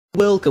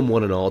Welcome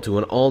one and all to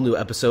an all-new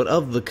episode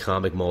of the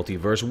Comic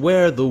Multiverse,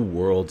 where the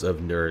worlds of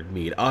nerd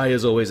meet. I,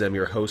 as always, am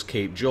your host,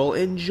 Cape Joel,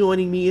 and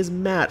joining me is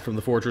Matt from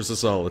the Fortress of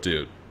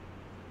Solitude.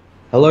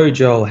 Hello,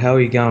 Joel. How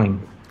are you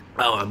going?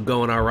 Oh, I'm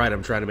going alright.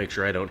 I'm trying to make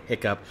sure I don't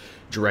hiccup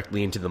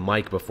directly into the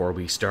mic before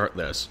we start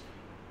this.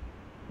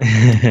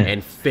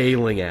 And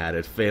failing at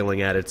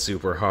it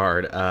super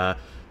hard.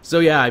 So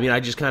yeah, I mean,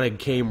 I just kind of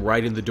came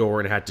right in the door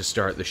and had to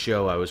start the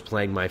show. I was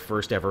playing my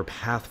first ever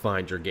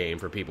Pathfinder game.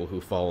 For people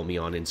who follow me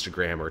on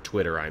Instagram or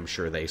Twitter, I'm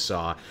sure they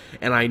saw.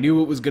 And I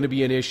knew it was going to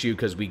be an issue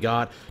because we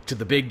got to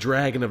the big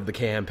dragon of the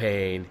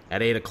campaign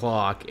at 8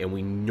 o'clock, and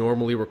we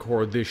normally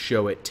record this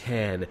show at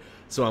 10.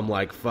 So I'm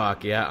like,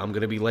 fuck, yeah, I'm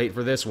going to be late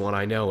for this one,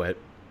 I know it.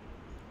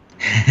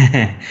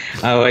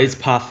 Oh, it's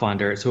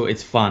Pathfinder.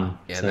 It's fun.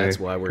 Yeah, so that's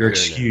why we're you're here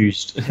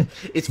excused.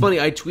 It's funny,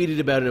 I tweeted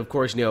about it, of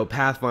course, you know,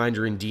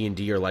 Pathfinder and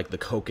D&D are like the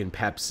Coke and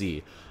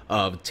Pepsi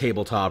of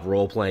tabletop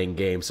role-playing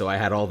games, so I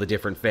had all the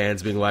different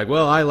fans being like,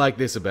 well, I like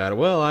this about it,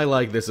 well, I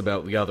like this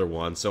about the other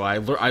one, so I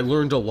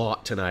learned a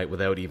lot tonight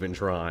without even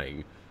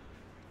trying.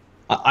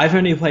 I've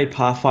only played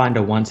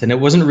Pathfinder once, and it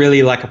wasn't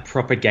really like a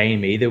proper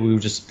game either. We were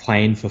just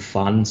playing for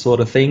fun,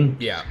 sort of thing.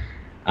 Yeah.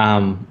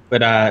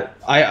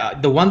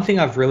 The one thing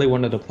I've really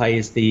wanted to play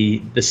is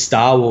the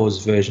Star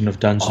Wars version of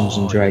Dungeons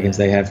and Dragons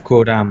they have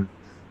called I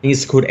think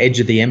it's called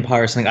Edge of the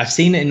Empire or something. I've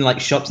seen it in like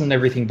shops and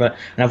everything, and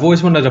I've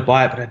always wanted to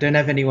buy it, but I don't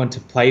have anyone to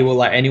play, or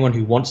like anyone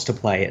who wants to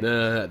play it,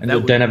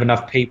 and don't have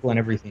enough people and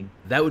everything.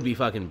 That would be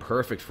fucking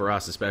perfect for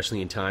us,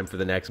 especially in time for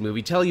the next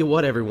movie. Tell you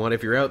what, everyone,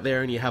 if you're out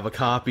there and you have a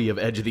copy of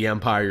Edge of the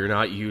Empire you're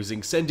not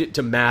using, send it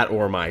to Matt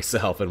or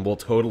myself, and we'll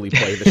totally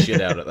play the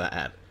shit out of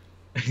that.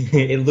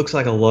 It looks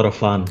like a lot of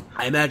fun.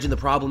 I imagine the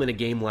problem in a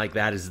game like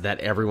that is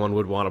that everyone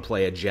would want to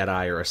play a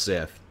Jedi or a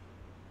Sith.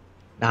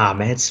 Nah,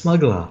 man,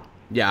 Smuggler.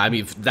 Yeah, I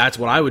mean, that's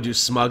what I would do,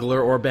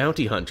 Smuggler or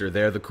Bounty Hunter.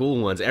 They're the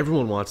cool ones.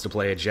 Everyone wants to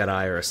play a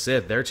Jedi or a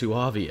Sith. They're too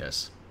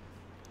obvious.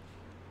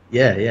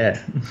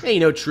 Yeah. Hey, you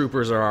know,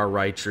 Troopers are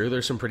alright, true.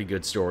 There's some pretty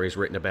good stories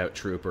written about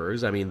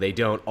Troopers. I mean, they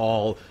don't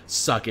all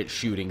suck at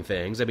shooting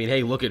things. I mean,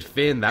 hey, look at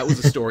Finn. That was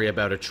a story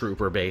about a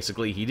trooper,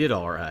 basically. He did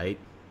alright.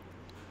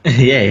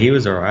 Yeah, he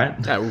was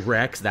alright.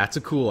 Rex, that's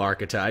a cool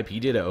archetype. He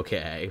did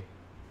okay.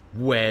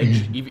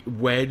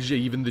 Wedge,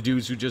 even the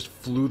dudes who just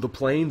flew the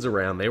planes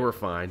around, they were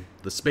fine.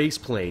 The space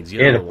planes, you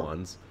know, the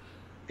ones.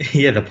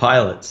 Yeah, the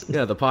pilots.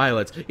 Yeah, the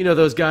pilots. You know,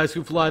 those guys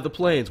who fly the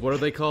planes. What are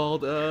they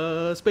called?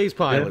 Space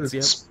pilots,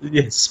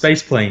 yeah,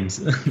 space planes.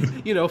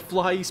 You know,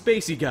 flyy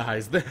spacey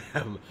guys,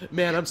 them.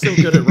 Man, I'm so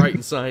good at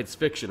writing science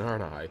fiction,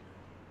 aren't I?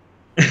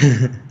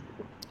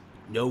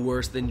 No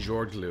worse than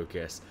George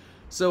Lucas.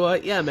 So,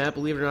 yeah, Matt,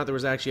 believe it or not, there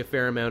was actually a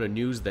fair amount of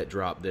news that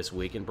dropped this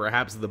week, and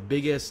perhaps the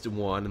biggest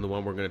one, and the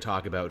one we're going to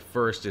talk about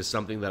first, is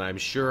something that I'm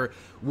sure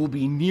will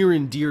be near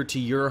and dear to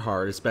your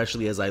heart,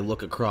 especially as I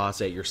look across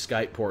at your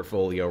Skype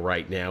portfolio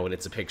right now, and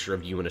it's a picture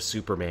of you in a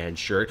Superman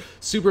shirt.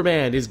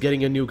 Superman is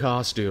getting a new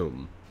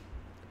costume.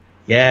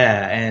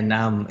 Yeah,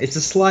 and it's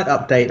a slight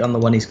update on the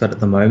one he's got at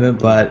the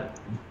moment, but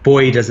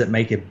boy, does it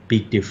make a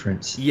big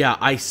difference. Yeah,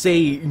 I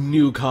say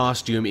new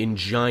costume in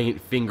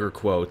giant finger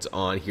quotes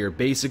on here.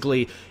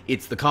 Basically,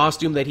 it's the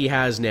costume that he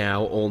has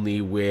now,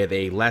 only with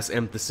a less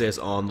emphasis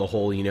on the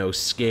whole, you know,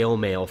 scale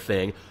mail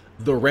thing.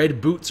 The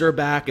red boots are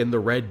back, and the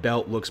red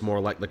belt looks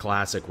more like the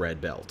classic red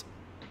belt.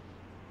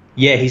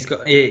 Yeah, he's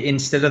got,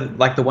 instead of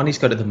like the one he's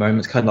got at the moment,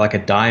 it's kind of like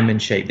a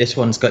diamond shape. This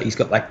one's he's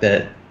got like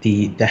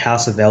the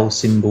House of L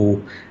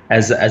symbol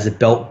as a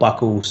belt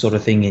buckle sort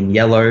of thing in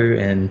yellow,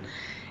 and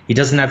he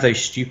doesn't have those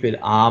stupid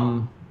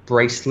arm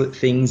bracelet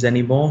things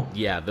anymore.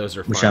 Yeah, those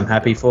are fun. Which I'm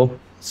happy for.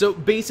 So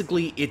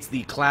basically, it's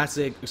the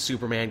classic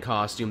Superman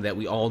costume that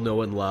we all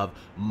know and love,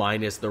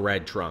 minus the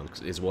red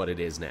trunks, is what it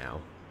is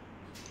now.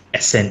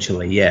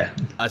 Essentially, yeah.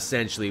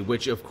 Essentially,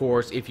 which, of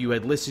course, if you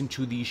had listened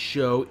to the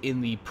show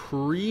in the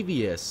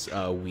previous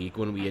week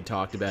when we had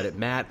talked about it,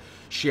 Matt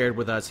shared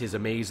with us his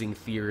amazing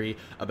theory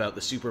about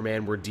the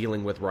Superman we're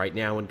dealing with right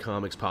now in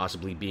comics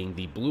possibly being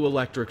the blue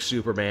electric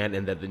Superman,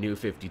 and that the new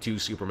 52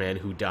 Superman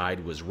who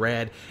died was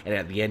red, and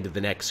at the end of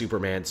the next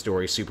Superman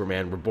story,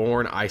 Superman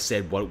Reborn, I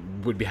said what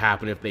would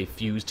happen if they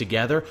fused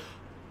together.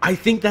 I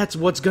think that's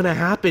what's going to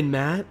happen,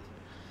 Matt.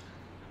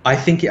 I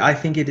think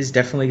it is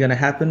definitely going to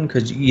happen,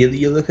 because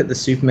you look at the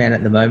Superman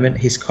at the moment,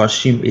 his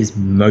costume is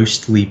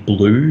mostly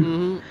blue.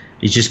 Mm-hmm.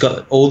 He's just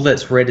got, all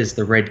that's red is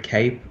the red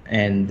cape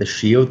and the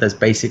shield. That's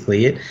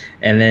basically it.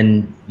 And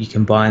then you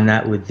combine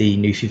that with the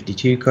new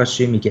 52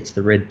 costume. He gets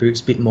the red boots,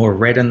 a bit more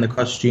red on the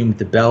costume with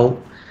the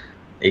belt.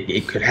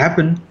 It could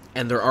happen.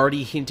 And they're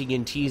already hinting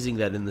and teasing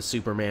that in the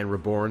Superman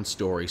Reborn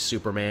story,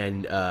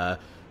 Superman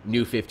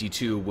New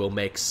 52 will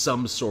make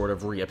some sort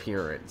of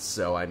reappearance.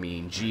 So, I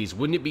mean, geez,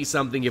 wouldn't it be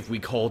something if we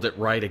called it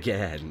right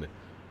again?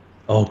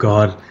 Oh,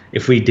 God.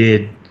 If we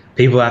did,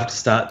 people have to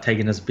start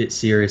taking us a bit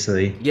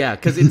seriously. Yeah,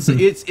 because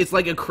it's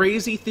like a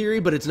crazy theory,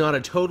 but it's not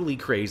a totally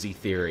crazy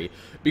theory.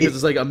 Because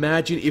it's like,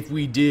 imagine if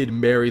we did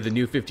marry the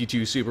New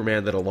 52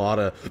 Superman that a lot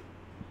of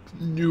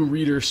new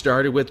readers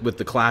started with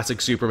the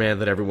classic Superman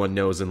that everyone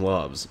knows and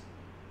loves.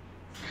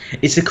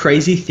 It's a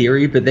crazy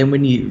theory, but then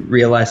when you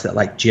realize that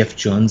like Jeff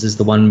Johns is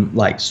the one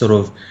like sort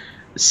of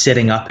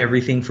setting up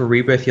everything for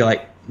Rebirth, you're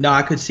like, no,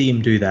 I could see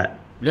him do that.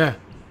 Yeah.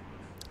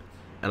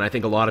 And I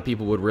think a lot of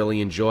people would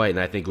really enjoy it, and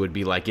I think it would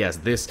be like, yes,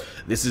 this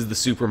is the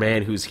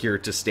Superman who's here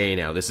to stay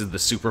now. This is the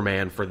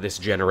Superman for this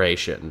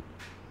generation.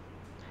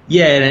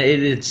 Yeah, and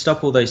it'd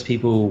stop all those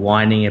people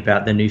whining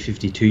about the New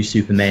 52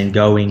 Superman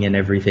going and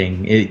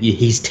everything.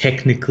 He's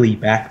technically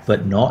back,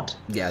 but not.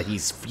 Yeah,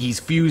 he's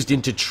fused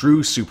into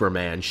true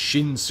Superman,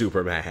 Shin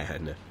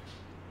Superman.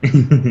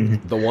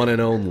 The one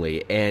and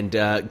only.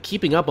 And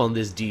keeping up on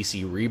this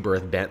DC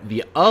Rebirth bent,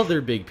 the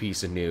other big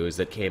piece of news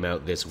that came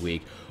out this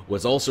week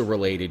was also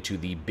related to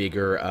the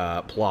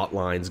bigger plot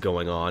lines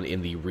going on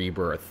in the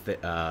Rebirth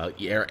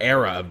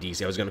era of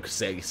DC. I was going to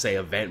say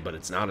event, but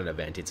it's not an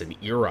event. It's an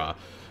era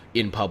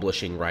in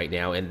publishing right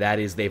now, and that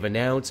is they've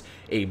announced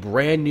a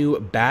brand new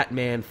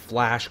Batman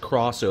Flash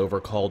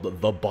crossover called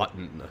The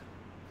Button.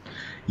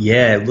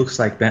 Yeah, it looks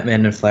like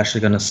Batman and Flash are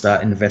going to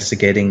start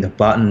investigating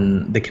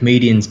the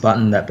comedian's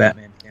button that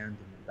Batman found in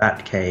the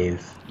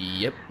Batcave.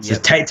 Yep. So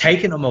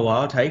taking them a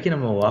while.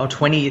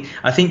 20,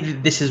 I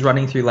think this is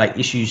running through like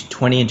issues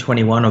 20 and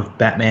 21 of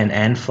Batman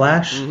and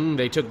Flash. Mm-hmm.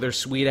 They took their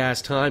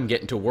sweet-ass time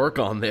getting to work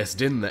on this,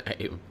 didn't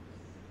they?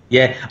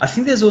 Yeah, I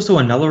think there's also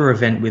another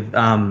event with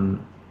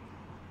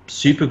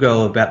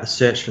Supergirl about the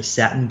search for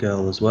Saturn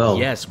Girl as well.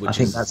 Yes, I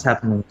think that's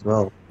happening as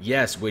well.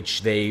 Yes,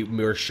 which they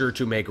were sure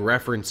to make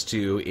reference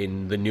to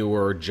in the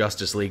newer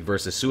Justice League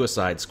versus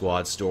Suicide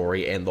Squad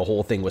story, and the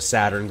whole thing with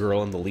Saturn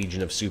Girl and the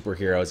Legion of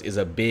Superheroes is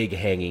a big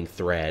hanging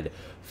thread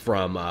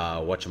from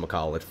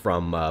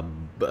from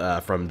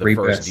the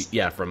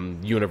Rebirth. from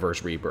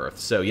Universe Rebirth.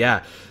 So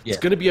it's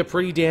going to be a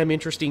pretty damn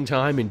interesting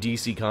time in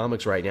DC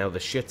Comics right now. The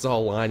shit's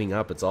all lining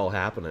up. It's all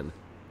happening.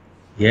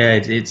 Yeah,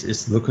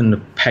 it's looking to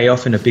pay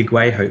off in a big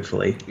way,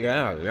 hopefully.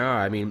 Yeah.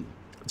 I mean,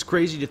 it's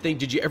crazy to think.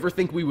 Did you ever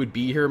think we would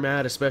be here,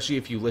 Matt? Especially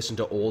if you listen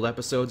to old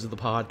episodes of the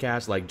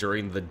podcast, like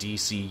during the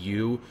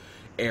DCU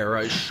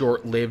era,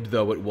 short-lived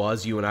though it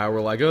was. You and I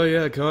were like, oh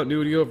yeah,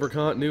 continuity over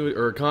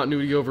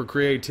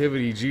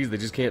creativity. Geez, they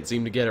just can't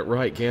seem to get it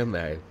right, can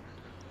they?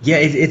 Yeah,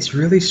 it's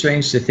really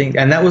strange to think.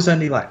 And that was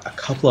only like a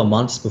couple of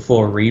months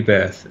before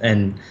Rebirth.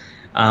 And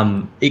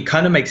it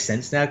kind of makes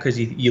sense now because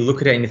you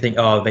look at it and you think,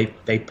 oh,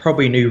 they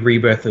probably knew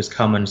Rebirth was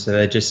coming, so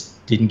they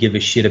just didn't give a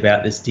shit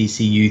about this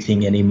DCU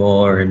thing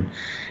anymore, and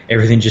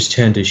everything just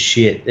turned to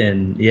shit.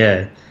 And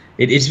yeah,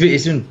 it's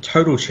been a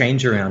total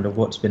change around of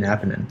what's been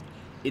happening.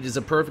 It is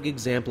a perfect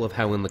example of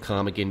how in the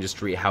comic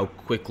industry, how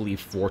quickly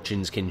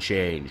fortunes can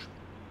change.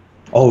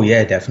 Oh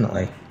yeah,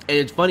 definitely. And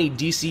it's funny,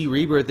 DC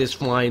Rebirth is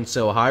flying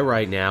so high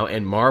right now,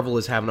 and Marvel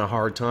is having a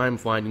hard time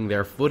finding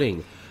their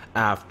footing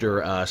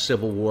after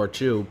Civil War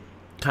II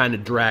kind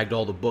of dragged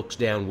all the books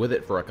down with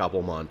it for a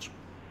couple months.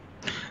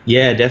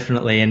 Yeah,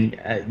 definitely. And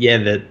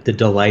the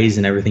delays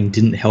and everything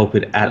didn't help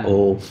it at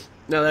all.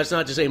 Now, that's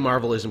not to say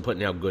Marvel isn't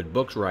putting out good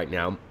books right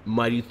now.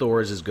 Mighty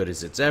Thor is as good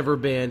as it's ever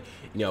been.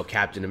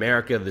 Captain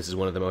America, this is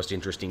one of the most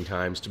interesting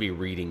times to be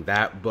reading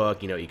that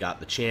book. You got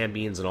the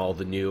Champions and all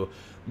the new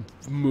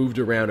moved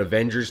around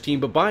Avengers team.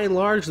 But by and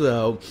large,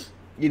 though,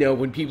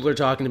 when people are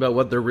talking about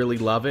what they're really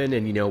loving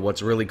and,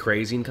 what's really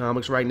crazy in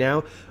comics right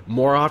now,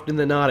 more often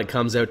than not, it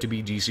comes out to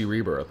be DC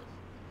Rebirth.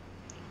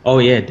 Oh,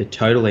 yeah,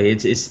 totally.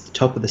 It's the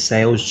top of the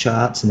sales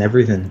charts and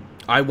everything.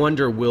 I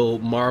wonder, will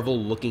Marvel,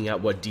 looking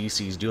at what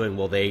DC's doing,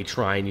 will they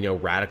try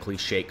and, radically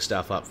shake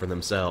stuff up for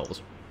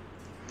themselves?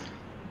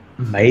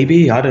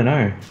 Maybe. I don't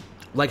know.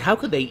 Like, how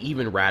could they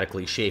even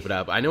radically shape it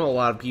up? I know a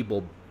lot of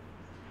people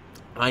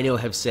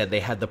have said they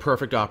had the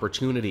perfect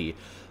opportunity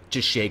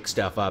to shake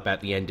stuff up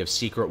at the end of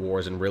Secret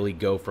Wars and really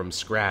go from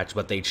scratch,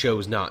 but they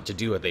chose not to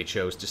do it. They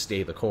chose to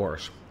stay the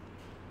course.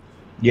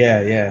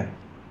 Yeah.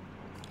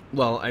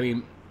 Well, I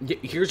mean,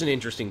 here's an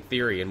interesting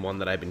theory and one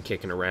that I've been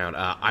kicking around.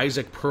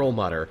 Isaac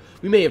Perlmutter,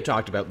 we may have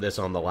talked about this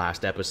on the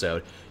last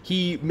episode.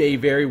 He may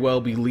very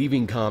well be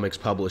leaving comics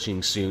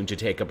publishing soon to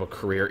take up a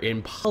career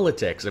in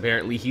politics.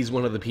 Apparently, he's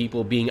one of the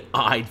people being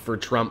eyed for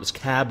Trump's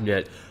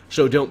cabinet.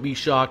 So don't be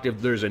shocked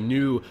if there's a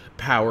new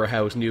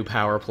powerhouse, new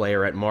power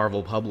player at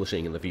Marvel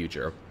Publishing in the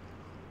future.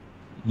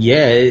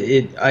 Yeah,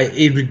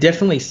 it would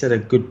definitely set a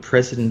good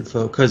precedent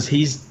because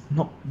he's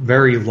not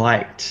very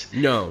liked.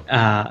 No.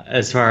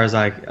 As far as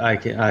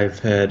I've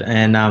heard,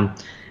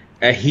 and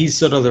he's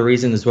sort of the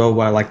reason as well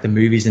why like the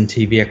movies and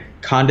TV are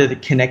kind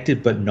of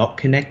connected but not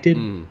connected.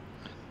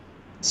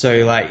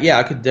 So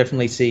I could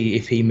definitely see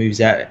if he moves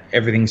out,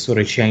 everything's sort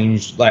of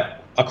changed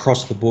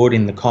across the board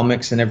in the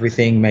comics and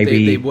everything.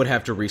 Maybe they would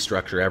have to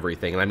restructure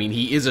everything. And I mean,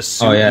 he is a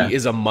suit, He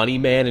is a money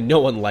man, and no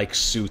one likes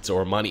suits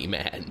or money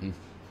men.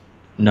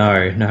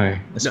 No,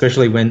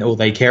 especially when all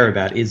they care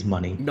about is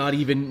money. Not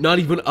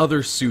even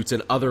other suits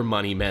and other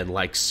money men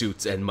like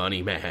suits and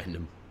money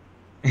men.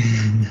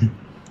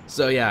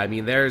 So yeah, I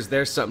mean,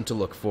 there's something to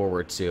look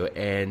forward to.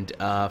 And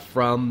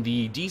from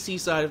the DC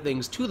side of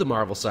things to the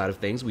Marvel side of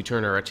things, we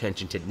turn our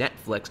attention to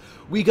Netflix.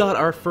 We got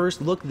our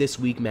first look this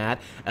week, Matt,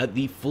 at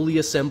the fully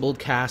assembled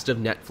cast of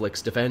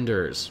Netflix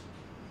Defenders.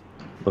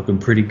 Looking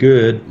pretty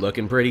good.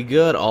 Looking pretty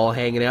good, all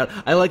hanging out.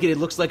 I like it. It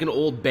looks like an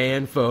old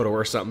band photo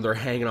or something. They're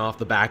hanging off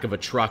the back of a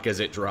truck as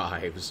it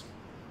drives.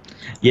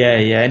 Yeah,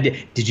 yeah. And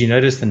did you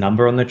notice the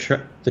number on the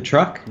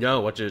truck?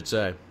 No, what did it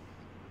say?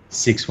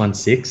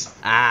 616.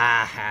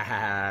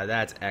 Ah,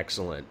 that's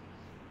excellent.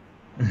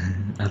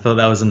 I thought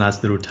that was a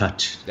nice little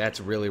touch. That's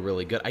really,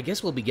 really good. I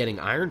guess we'll be getting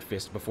Iron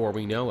Fist before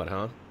we know it,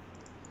 huh?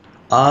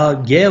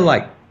 Yeah,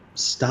 like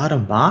start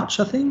of March,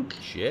 I think.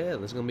 Shit,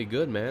 that's gonna be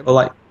good, man. Or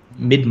like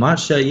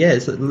mid-March, so yeah,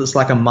 it's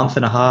like a month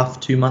and a half,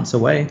 2 months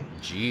away.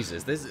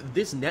 Jesus,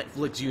 this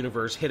Netflix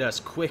universe hit us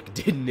quick,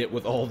 didn't it,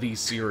 with all these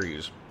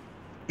series?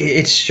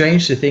 It's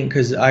strange to think,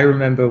 because I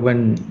remember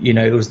when,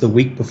 it was the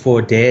week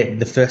before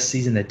the first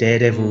season of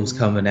Daredevil was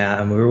coming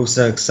out, and we were all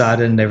so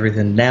excited and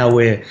everything. Now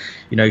we're,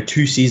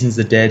 2 seasons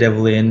of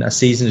Daredevil in, a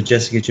season of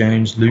Jessica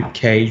Jones, Luke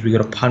Cage, we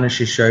got a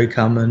Punisher show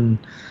coming,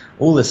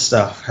 all this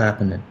stuff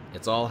happening.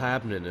 It's all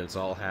happening, and it's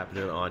all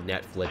happening on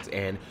Netflix,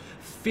 and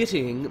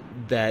fitting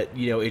that,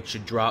 it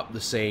should drop the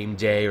same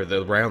day or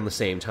around the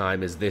same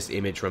time as this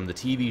image from the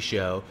TV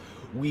show.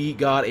 We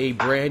got a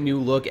brand new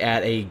look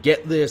at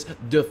get this,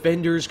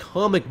 Defenders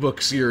comic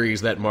book series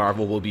that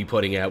Marvel will be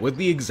putting out with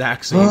the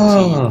exact same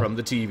team from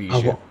the TV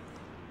show.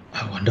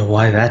 I wonder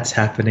why that's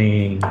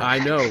happening. I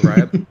know,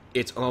 right?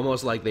 It's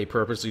almost like they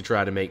purposely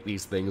try to make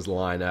these things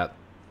line up.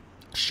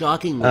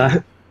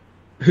 Shockingly.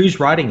 Who's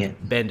writing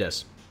it?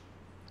 Bendis.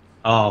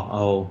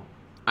 Oh.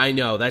 I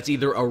know, that's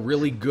either a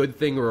really good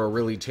thing or a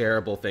really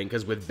terrible thing,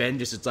 because with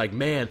Bendis, it's like,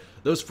 man,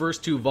 those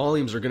first 2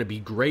 volumes are going to be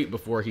great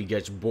before he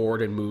gets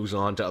bored and moves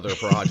on to other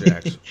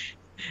projects.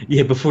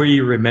 Yeah, before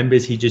he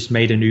remembers he just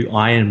made a new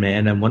Iron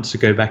Man and wants to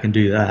go back and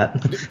do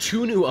that.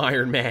 2 new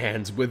Iron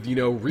Mans with,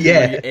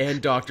 Riri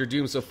and Doctor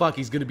Doom, so fuck,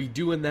 he's going to be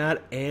doing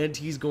that, and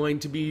he's going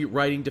to be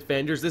writing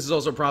Defenders. This is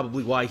also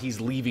probably why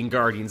he's leaving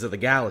Guardians of the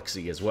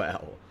Galaxy as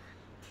well.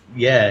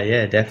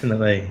 Yeah,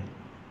 definitely.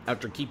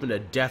 After keeping a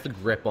death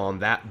grip on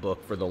that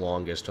book for the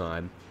longest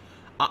time.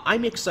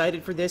 I'm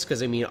excited for this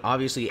because,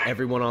 obviously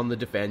everyone on the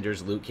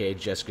Defenders, Luke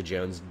Cage, Jessica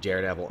Jones,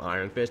 Daredevil,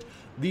 Iron Fist,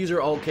 these are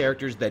all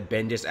characters that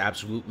Bendis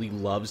absolutely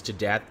loves to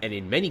death and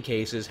in many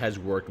cases has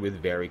worked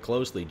with very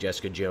closely.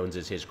 Jessica Jones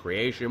is his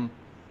creation.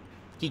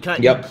 He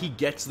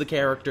gets the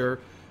character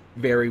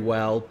very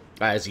well,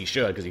 as he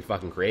should, because he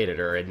fucking created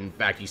her, and in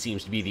fact he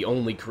seems to be the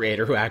only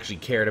creator who actually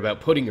cared about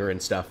putting her in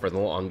stuff for the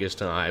longest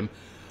time.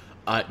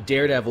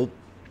 Daredevil,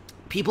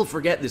 people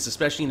forget this,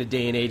 especially in a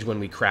day and age when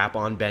we crap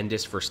on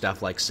Bendis for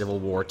stuff like Civil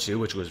War II,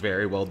 which was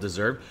very well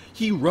deserved.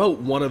 He wrote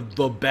one of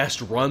the best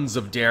runs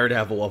of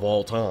Daredevil of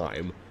all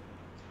time.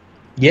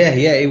 Yeah,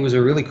 it was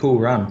a really cool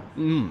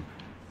run.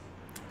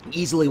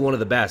 Easily one of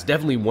the best,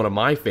 definitely one of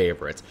my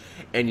favorites.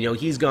 And,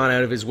 he's gone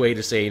out of his way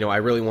to say, I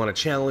really want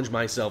to challenge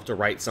myself to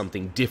write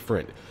something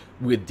different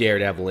with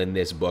Daredevil in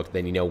this book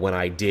than, when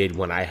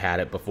I had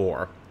it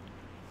before.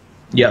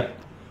 Yep.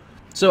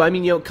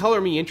 So, color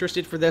me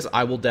interested for this.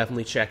 I will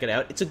definitely check it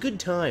out. It's a good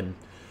time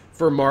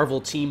for Marvel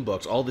team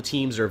books. All the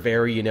teams are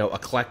very,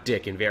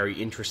 eclectic and very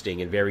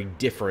interesting and very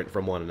different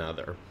from one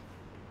another.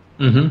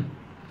 Mm-hmm.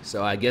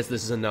 So I guess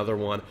this is another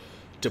one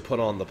to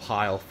put on the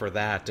pile for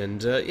that. And,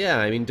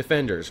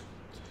 Defenders.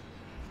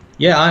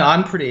 Yeah,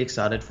 I'm pretty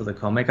excited for the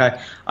comic.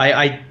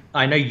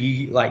 I know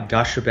you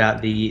gush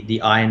about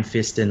the Iron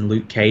Fist and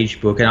Luke Cage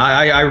book, and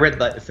I read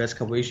the first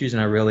couple issues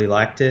and I really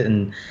liked it.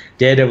 And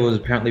Daredevil has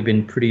apparently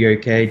been pretty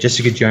okay.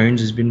 Jessica Jones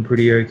has been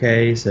pretty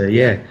okay. So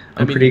yeah,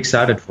 I'm pretty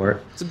excited for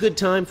it. It's a good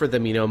time for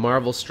them.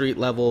 Marvel Street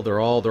level, they're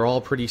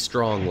all pretty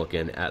strong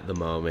looking at the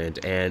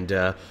moment.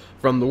 And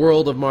from the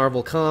world of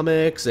Marvel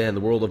Comics and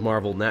the world of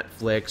Marvel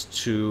Netflix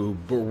to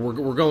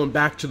we're going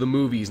back to the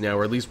movies now,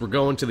 or at least we're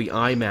going to the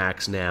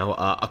IMAX now.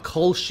 A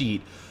call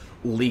sheet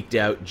leaked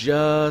out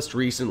just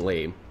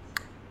recently,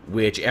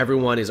 which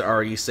everyone is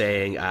already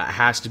saying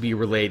has to be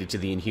related to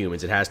the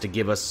Inhumans. It has to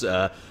give us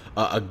a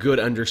good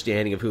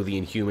understanding of who the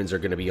Inhumans are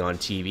going to be on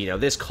TV. Now,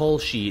 this call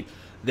sheet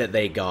that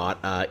they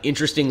got,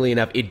 interestingly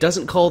enough, it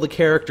doesn't call the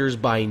characters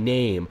by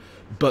name,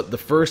 but the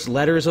first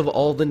letters of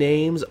all the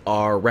names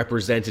are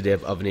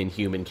representative of an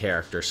Inhuman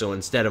character. So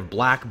instead of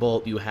Black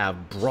Bolt, you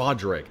have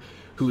Broderick,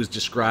 who is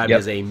described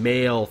as a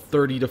male,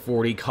 30 to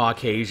 40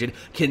 Caucasian,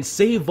 can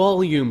say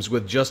volumes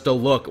with just a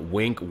look,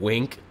 wink,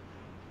 wink.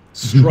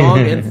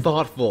 Strong and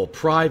thoughtful,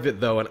 private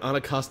though, and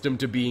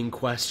unaccustomed to being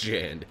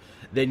questioned.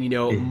 Then,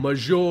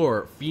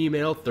 Major,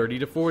 female, 30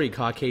 to 40,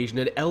 Caucasian,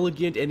 an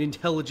elegant and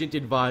intelligent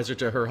advisor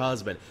to her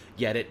husband.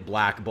 Get it?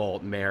 Black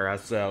Bolt, Mara,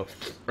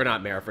 or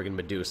not Mara, friggin'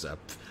 Medusa.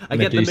 I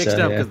get them mixed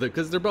up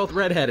because they're both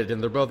redheaded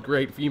and they're both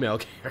great female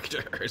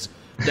characters.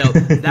 Now,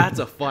 that's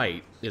a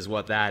fight, is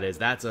what that is.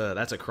 That's a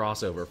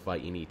crossover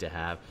fight you need to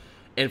have.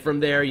 And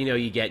from there,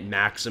 you get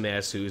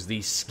Maximus, who's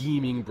the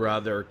scheming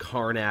brother,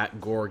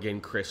 Karnak,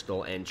 Gorgon,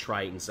 Crystal, and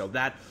Triton. So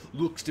that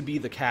looks to be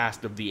the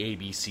cast of the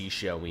ABC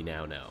show we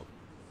now know.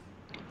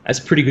 That's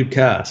a pretty good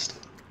cast.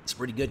 It's a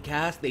pretty good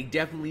cast. They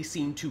definitely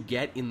seem to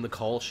get in the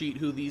call sheet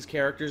who these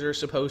characters are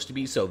supposed to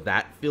be, so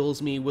that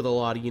fills me with a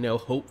lot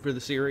of, hope for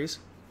the series.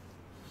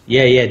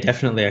 Yeah,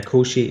 definitely. A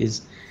call sheet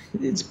is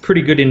it's a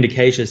pretty good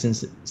indication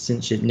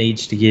since it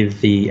needs to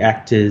give the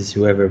actors,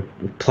 whoever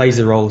plays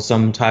the role,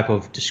 some type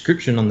of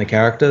description on the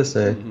character.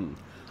 So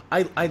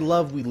I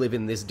love we live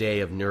in this day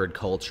of nerd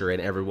culture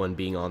and everyone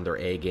being on their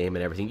A game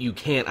and everything. You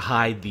can't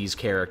hide these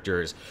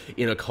characters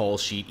in a call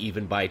sheet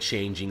even by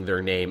changing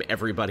their name.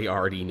 Everybody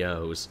already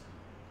knows.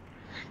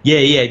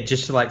 yeah,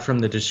 just like from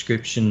the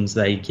descriptions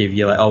they give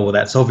you, like, oh well,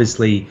 that's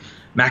obviously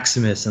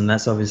Maximus and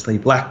that's obviously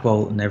Black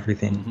Bolt and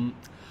everything.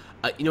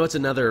 You know, it's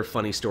another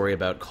funny story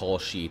about call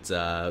sheets.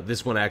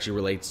 This one actually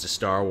relates to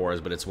Star Wars,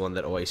 but it's one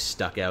that always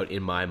stuck out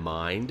in my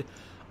mind.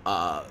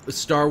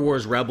 Star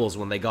Wars Rebels,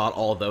 when they got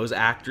all those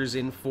actors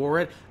in for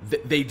it,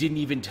 they didn't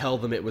even tell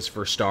them it was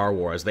for Star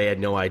Wars. They had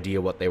no idea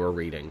what they were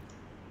reading.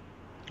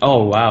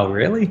 Oh wow,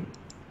 really?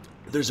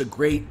 There's a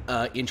great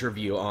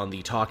interview on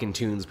the Talkin'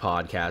 Tunes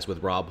podcast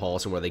with Rob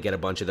Paulson where they get a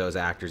bunch of those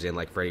actors in,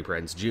 like Freddie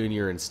Prinze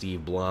Jr. and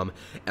Steve Blum,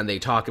 and they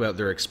talk about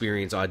their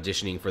experience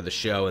auditioning for the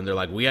show, and they're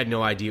like, we had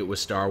no idea it was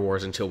Star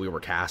Wars until we were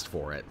cast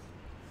for it.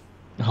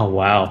 Oh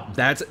wow.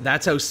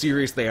 That's how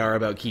serious they are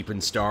about keeping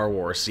Star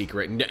Wars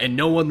secret, and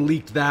no one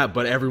leaked that,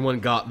 but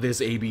everyone got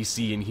this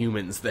ABC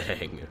Inhumans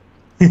thing.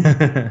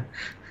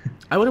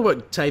 I wonder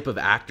what type of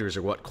actors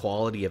or what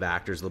quality of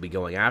actors they'll be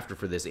going after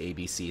for this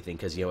ABC thing,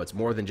 because, you know, it's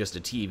more than just a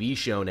TV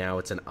show now,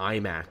 it's an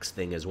IMAX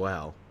thing as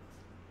well.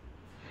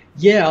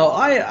 Yeah,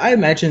 I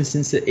imagine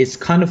since it's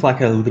kind of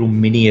like a little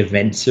mini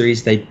event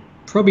series, they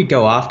probably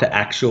go after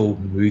actual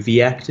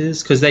movie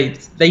actors, because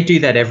they do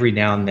that every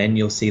now and then.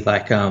 You'll see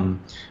like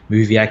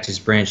movie actors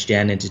branch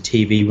down into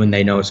TV when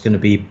they know it's going to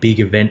be a big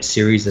event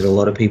series that a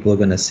lot of people are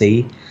going to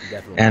see.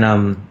 Definitely.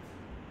 And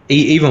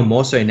even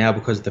more so now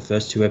because the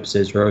first two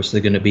episodes were obviously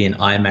going to be in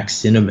IMAX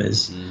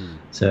cinemas.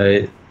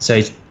 So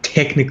it's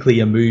technically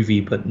a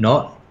movie, but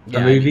not a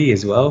movie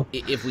as well.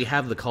 If we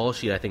have the call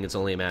sheet, I think it's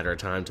only a matter of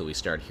time till we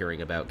start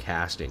hearing about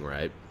casting,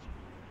 right?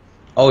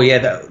 Oh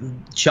yeah,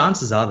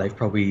 chances are they've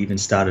probably even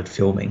started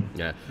filming.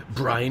 Yeah,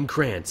 Bryan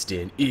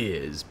Cranston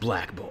is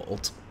Black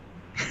Bolt.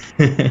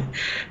 Yeah,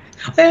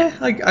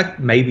 I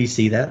maybe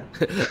see that.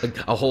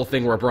 A whole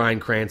thing where Bryan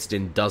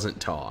Cranston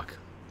doesn't talk.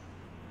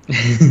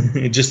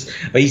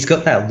 But he's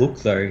got that look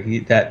though,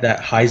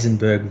 that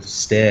Heisenberg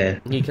stare.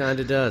 He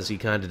kind of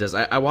does.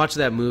 I watched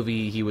that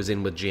movie he was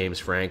in with James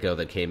Franco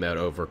that came out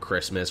over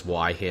Christmas.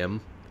 Why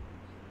him?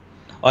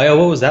 Oh yeah,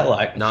 what was that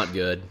like? Not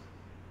good.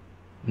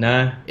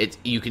 No.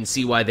 You can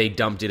see why they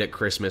dumped it at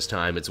Christmas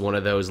time. It's one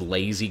of those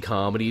lazy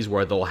comedies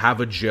where they'll have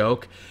a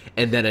joke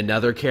and then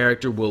another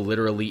character will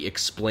literally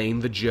explain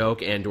the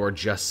joke and or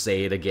just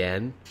say it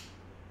again.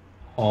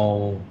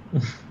 Oh.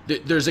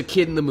 There's a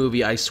kid in the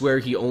movie, I swear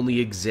he only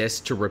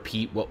exists to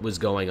repeat what was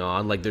going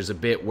on. Like, there's a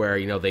bit where,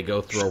 you know, they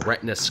go through a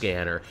retina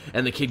scanner,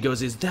 and the kid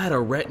goes, is that a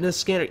retina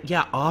scanner?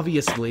 Yeah,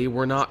 obviously,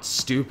 we're not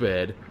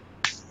stupid.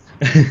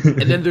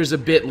 And then there's a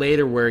bit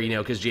later where, you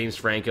know, because James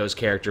Franco's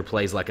character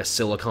plays like a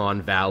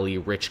Silicon Valley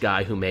rich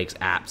guy who makes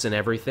apps and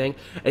everything.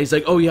 And he's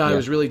like, oh yeah, I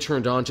was really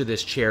turned on to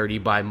this charity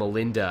by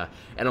Melinda.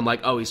 And I'm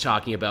like, oh, he's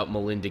talking about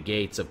Melinda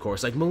Gates, of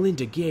course. Like,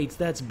 Melinda Gates,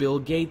 that's Bill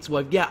Gates'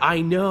 wife. Yeah,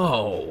 I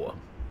know.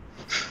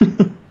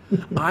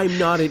 I'm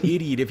not an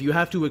idiot. If you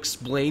have to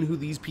explain who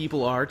these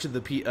people are to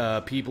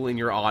the people in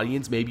your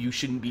audience, maybe you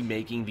shouldn't be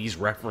making these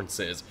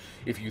references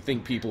if you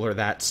think people are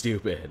that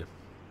stupid.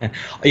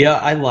 Yeah,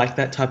 I like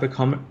that type of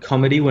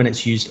comedy when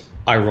it's used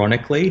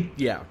ironically.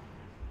 Yeah.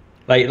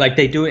 Like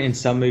they do it in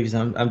some movies.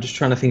 I'm just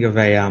trying to think of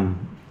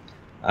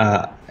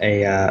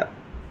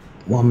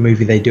one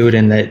movie they do it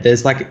in.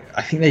 There's like,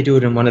 I think they do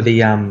it in one of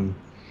the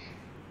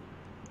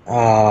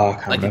I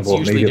can't remember what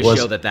movie it was. Like, it's usually to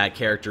show that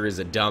character is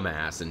a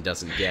dumbass and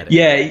doesn't get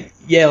it.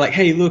 Yeah, like,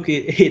 hey, look,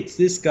 it's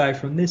this guy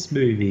from this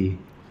movie.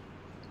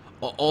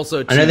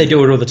 Also, I know they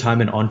do it all the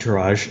time in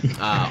Entourage.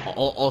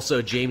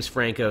 Also, James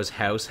Franco's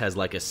house has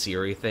like a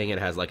Siri thing. It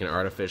has like an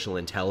artificial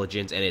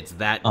intelligence, and it's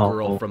that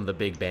girl from The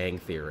Big Bang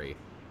Theory.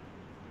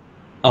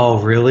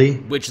 Oh, really?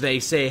 Which they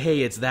say,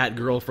 hey, it's that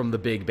girl from The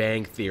Big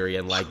Bang Theory,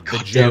 and like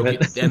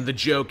the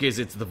joke is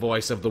it's the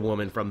voice of the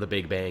woman from The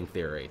Big Bang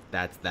Theory.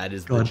 That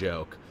is the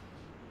joke.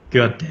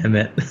 God damn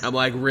it. I'm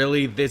like,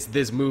 really?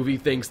 This movie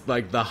thinks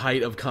like the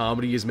height of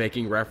comedy is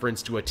making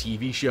reference to a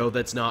TV show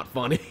that's not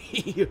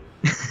funny?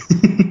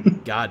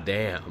 God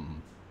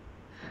damn.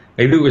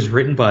 Maybe it was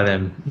written by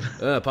them.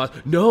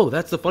 No,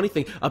 that's the funny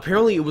thing.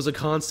 Apparently it was a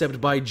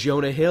concept by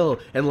Jonah Hill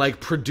and like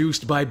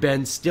produced by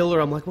Ben Stiller.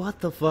 I'm like, what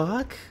the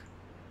fuck?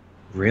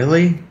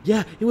 Really?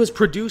 Yeah, it was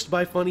produced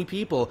by funny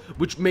people,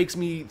 which makes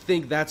me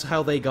think that's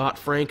how they got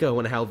Franco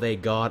and how they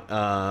got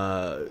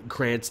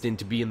Cranston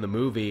to be in the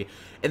movie.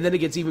 And then it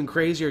gets even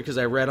crazier because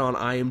I read on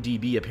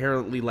IMDb,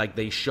 apparently like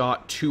they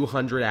shot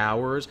 200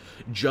 hours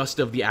just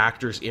of the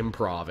actors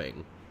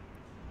improving.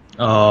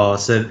 Oh,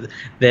 so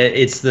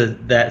it's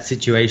that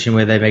situation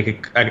where they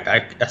make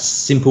a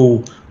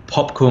simple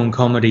popcorn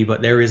comedy,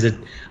 but there is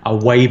a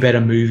way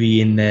better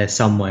movie in there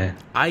somewhere.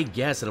 I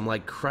guess, and I'm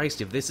like,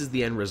 Christ, if this is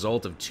the end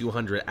result of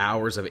 200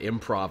 hours of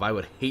improv, I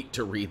would hate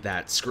to read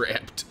that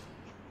script.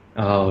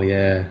 Oh,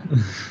 yeah.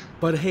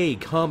 But hey,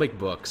 comic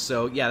books.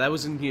 So yeah, that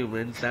was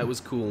Inhumans. That was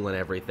cool and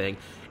everything.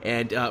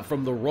 And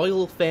from the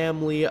royal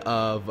family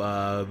of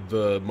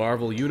the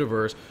Marvel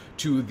Universe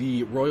to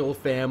the royal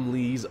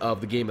families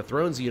of the Game of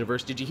Thrones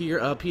universe, did you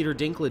hear Peter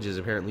Dinklage is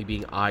apparently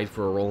being eyed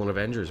for a role in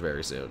Avengers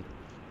very soon?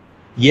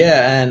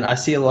 Yeah, and I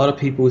see a lot of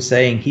people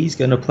saying he's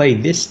going to play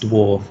this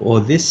dwarf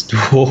or this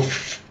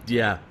dwarf.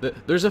 Yeah,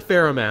 there's a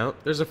fair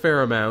amount. There's a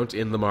fair amount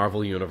in the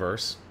Marvel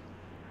Universe.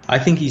 I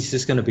think he's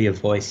just going to be a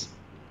voice.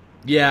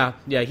 Yeah,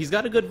 he's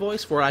got a good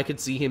voice for it. I could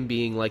see him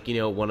being like,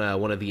 one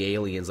of the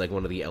aliens, like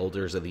one of the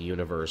elders of the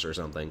universe or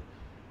something.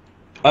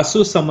 I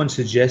saw someone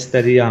suggest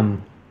that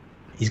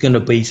he's going to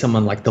be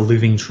someone like the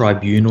Living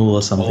Tribunal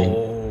or something.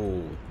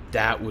 Oh,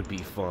 that would be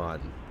fun.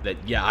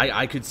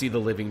 I could see the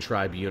Living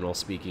Tribunal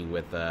speaking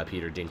with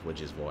Peter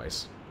Dinklage's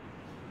voice.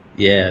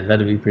 Yeah,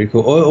 that'd be pretty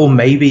cool. Or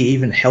maybe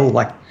even hell,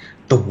 like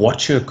the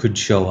Watcher could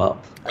show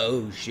up.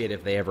 Oh shit,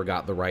 if they ever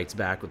got the rights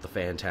back with the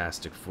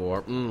Fantastic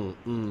Four.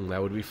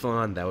 That would be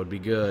fun. That would be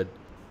good.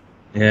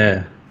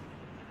 Yeah.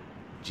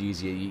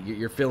 Jeez,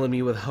 you're filling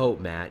me with hope,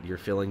 Matt. You're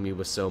filling me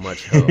with so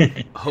much hope.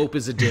 Hope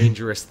is a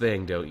dangerous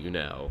thing, don't you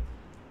know?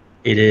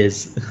 It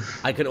is.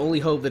 I can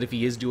only hope that if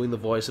he is doing the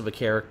voice of a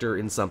character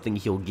in something,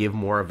 he'll give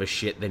more of a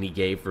shit than he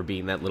gave for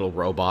being that little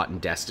robot in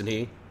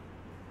Destiny.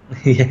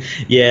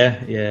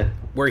 Yeah.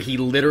 Where he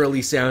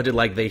literally sounded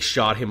like they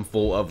shot him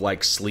full of,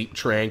 like, sleep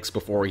tranks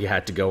before he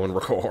had to go and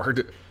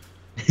record.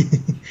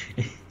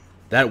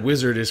 That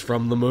wizard is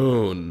from the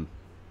moon.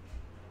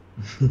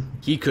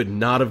 He could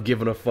not have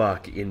given a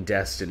fuck in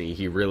Destiny.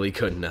 He really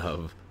couldn't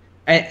have.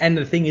 And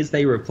the thing is,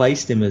 they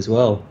replaced him as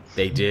well.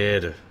 They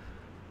did.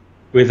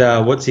 With,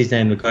 what's his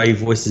name? The guy who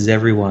voices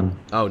everyone.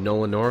 Oh,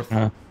 Nolan North?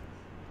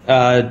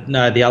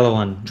 No, the other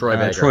one. Troy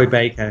Baker. Troy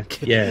Baker,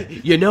 yeah.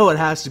 You know it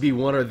has to be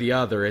one or the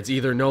other. It's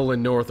either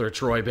Nolan North or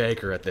Troy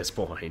Baker at this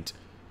point.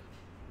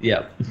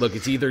 Yeah. Look,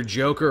 it's either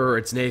Joker or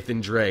it's Nathan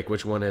Drake.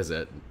 Which one is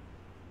it?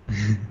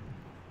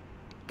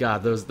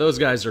 God, those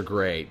guys are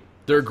great.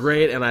 They're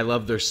great, and I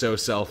love they're so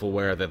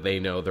self-aware that they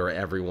know they're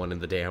everyone in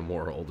the damn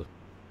world.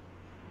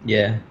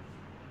 Yeah.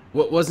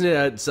 Wasn't it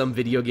at some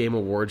video game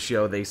award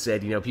show they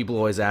said, people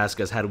always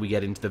ask us, how do we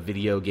get into the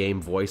video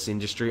game voice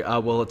industry?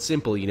 Well, it's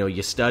simple.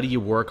 You study, you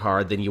work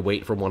hard, then you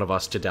wait for one of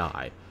us to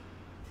die.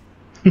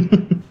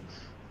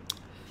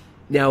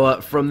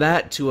 Now, from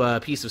that to a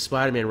piece of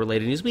Spider-Man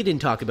related news, we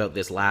didn't talk about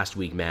this last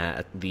week,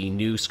 Matt. The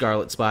new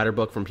Scarlet Spider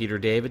book from Peter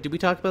David. Did we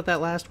talk about that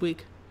last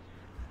week?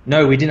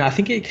 No, we didn't. I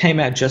think it came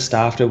out just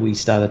after we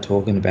started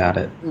talking about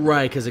it.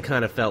 Right, because it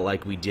kind of felt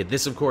like we did.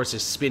 This, of course,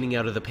 is spinning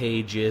out of the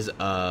pages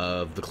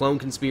of the Clone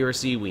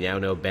Conspiracy. We now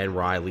know Ben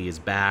Reilly is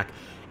back,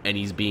 and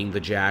he's being the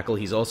Jackal.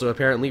 He's also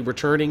apparently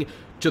returning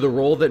to the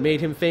role that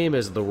made him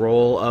famous, the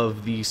role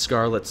of the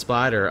Scarlet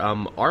Spider.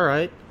 All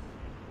right.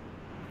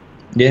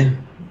 Yeah.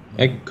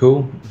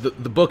 Cool.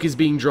 The book is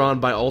being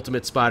drawn by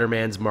Ultimate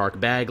Spider-Man's Mark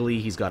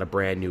Bagley. He's got a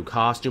brand new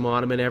costume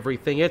on him and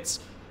everything. It's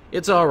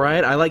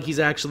alright. I like he's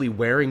actually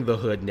wearing the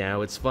hood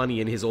now. It's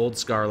funny, in his old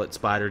Scarlet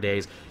Spider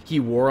days, he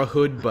wore a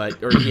hood,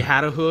 or he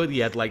had a hood, he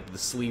had, like, the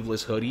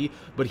sleeveless hoodie,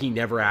 but he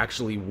never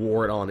actually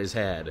wore it on his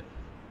head.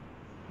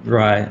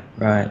 Right.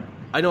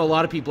 I know a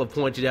lot of people have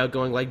pointed out,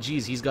 going like,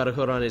 geez, he's got a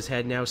hood on his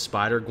head now,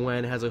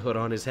 Spider-Gwen has a hood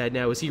on his head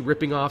now. Is he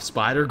ripping off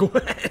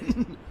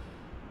Spider-Gwen?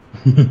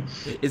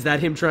 Is that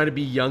him trying to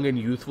be young and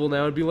youthful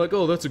now and be like,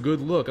 oh, that's a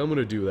good look, I'm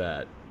gonna do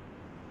that.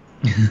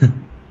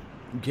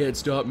 You can't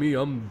stop me,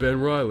 I'm Ben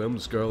Reilly, I'm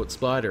the Scarlet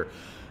Spider.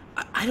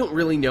 I don't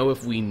really know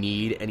if we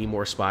need any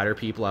more Spider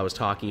people. I was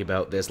talking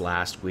about this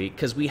last week,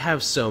 because we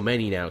have so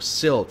many now.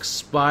 Silk,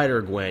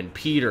 Spider-Gwen,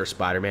 Peter,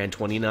 Spider-Man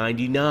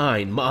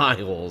 2099,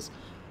 Miles.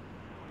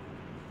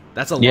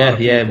 That's a lot of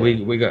people. Yeah,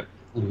 we got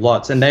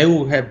lots, and they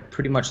all have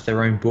pretty much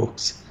their own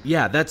books.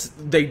 Yeah,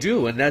 they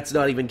do, and that's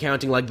not even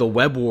counting like the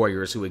Web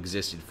Warriors who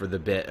existed for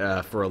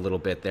a little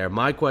bit there.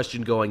 My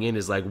question going in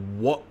is like,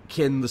 what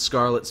can the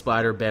Scarlet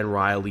Spider Ben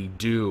Reilly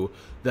do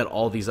that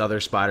all these other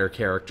Spider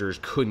characters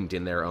couldn't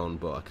in their own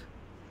book?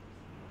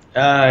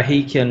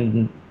 He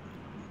can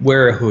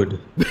wear a hood.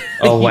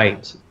 Oh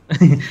wait.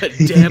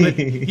 Damn it!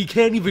 He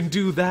can't even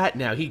do that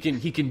now. He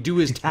can do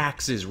his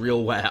taxes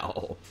real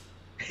well.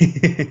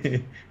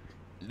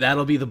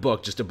 That'll be the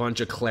book. Just a bunch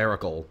of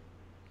clerical.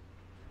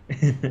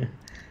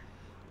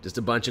 Just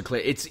a bunch of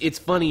It's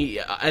funny.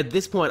 At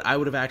this point, I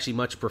would have actually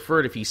much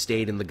preferred if he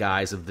stayed in the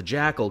guise of the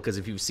Jackal, because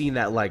if you've seen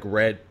that like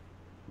red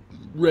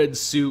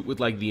suit with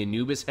like the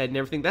Anubis head and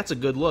everything, that's a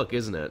good look,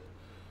 isn't it?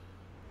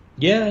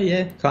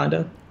 Yeah,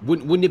 kinda.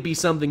 Wouldn't it be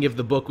something if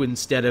the book,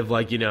 instead of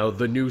like,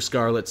 the new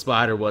Scarlet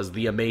Spider, was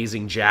the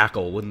Amazing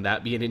Jackal? Wouldn't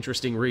that be an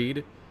interesting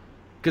read?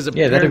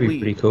 Yeah, that'd be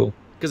pretty cool.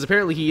 Because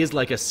apparently he is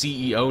like a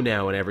CEO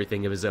now and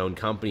everything of his own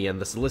company, and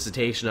the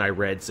solicitation I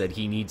read said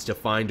he needs to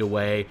find a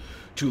way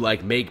to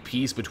like make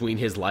peace between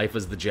his life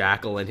as the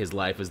Jackal and his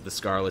life as the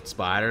Scarlet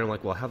Spider. And I'm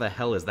like, well, how the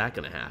hell is that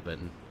going to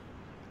happen?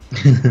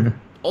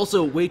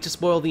 Also, wait to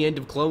spoil the end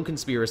of Clone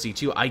Conspiracy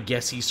too. I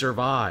guess he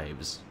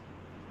survives.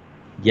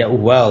 Yeah,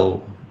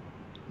 well,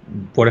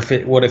 what if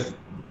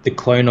the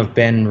clone of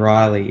Ben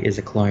Reilly is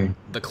a clone?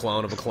 The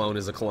clone of a clone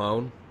is a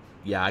clone?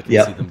 Yeah, I can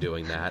Yep. see them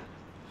doing that.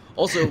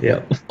 Also,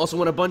 Yep. also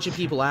when a bunch of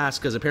people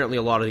ask, because apparently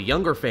a lot of the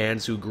younger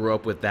fans who grew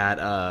up with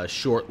that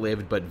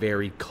short-lived but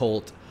very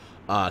cult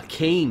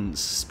Kane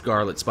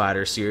Scarlet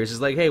Spider series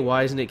is like, hey,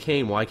 why isn't it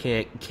Kane? Why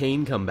can't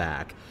Kane come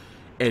back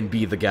and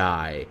be the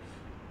guy?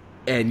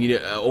 And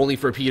only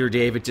for Peter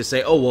David to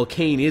say, oh, well,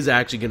 Kane is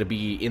actually going to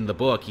be in the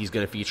book. He's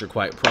going to feature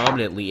quite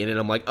prominently in it.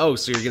 I'm like, oh,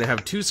 so you're going to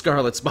have two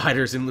Scarlet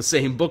Spiders in the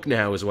same book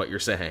now is what you're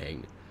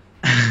saying.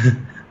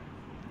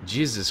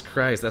 Jesus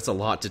Christ, that's a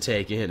lot to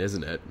take in,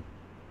 isn't it?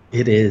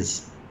 It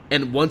is.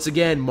 And once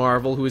again,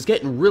 Marvel, who is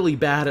getting really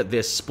bad at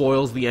this,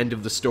 spoils the end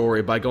of the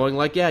story by going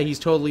like, yeah, he's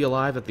totally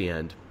alive at the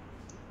end.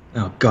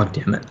 Oh, God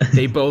damn it.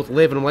 They both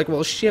live, and I'm like,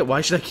 well, shit,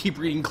 why should I keep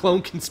reading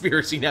Clone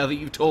Conspiracy now that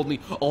you've told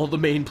me all the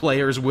main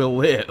players will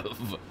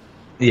live?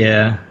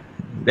 Yeah.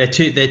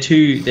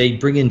 They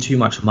bring in too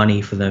much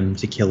money for them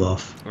to kill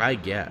off. I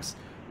guess.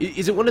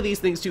 Is it one of these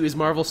things, too? Is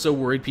Marvel so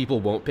worried people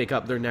won't pick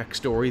up their next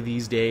story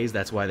these days?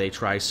 That's why they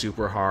try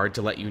super hard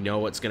to let you know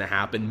what's going to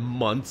happen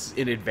months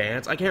in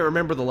advance? I can't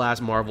remember the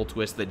last Marvel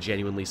twist that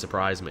genuinely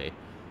surprised me.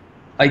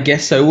 I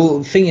guess so. Well,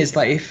 the thing is,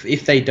 like,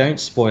 if they don't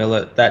spoil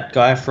it, that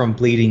guy from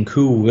Bleeding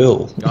Cool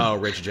will. Oh,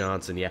 Rich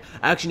Johnson, yeah.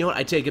 Actually, you know what?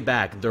 I take it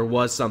back. There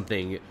was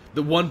something.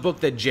 The one book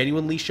that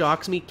genuinely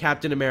shocks me,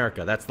 Captain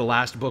America. That's the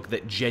last book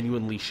that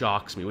genuinely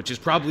shocks me, which is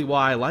probably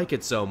why I like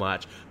it so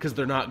much, because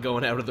they're not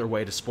going out of their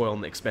way to spoil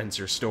Nick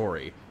Spencer's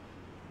story.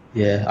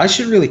 Yeah, I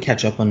should really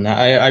catch up on that.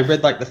 I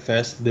read, like, the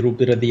first little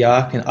bit of the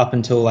arc, and up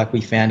until, like,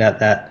 we found out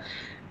that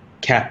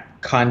Cap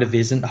kind of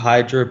isn't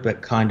Hydra,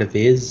 but kind of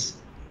is.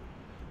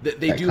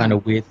 They do kind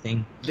of weird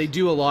thing. They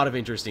do a lot of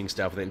interesting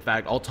stuff with it. In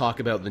fact, I'll talk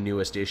about the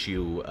newest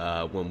issue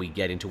when we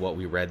get into what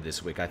we read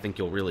this week. I think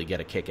you'll really get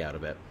a kick out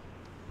of it.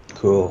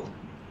 Cool.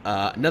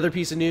 Another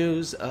piece of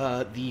news,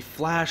 the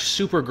Flash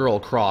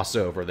Supergirl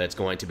crossover that's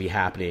going to be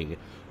happening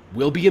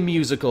will be a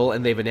musical,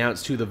 and they've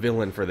announced who the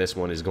villain for this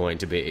one is going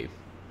to be.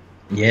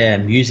 Yeah,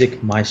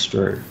 Music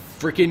Maestro.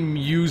 Frickin'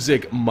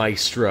 Music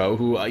Maestro,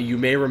 who you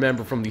may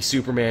remember from the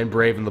Superman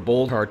Brave and the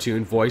Bold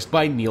cartoon voiced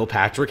by Neil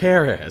Patrick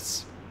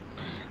Harris.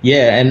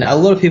 Yeah, and a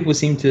lot of people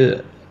seem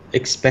to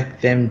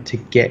expect them to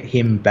get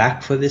him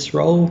back for this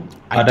role.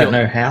 I don't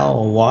know how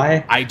or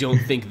why. I don't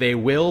think they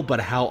will, but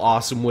how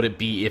awesome would it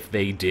be if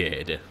they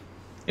did?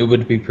 It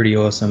would be pretty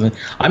awesome.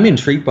 I'm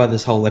intrigued by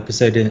this whole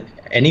episode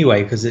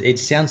anyway, because it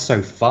sounds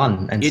so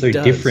fun and so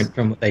different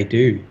from what they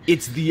do.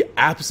 It's the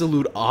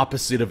absolute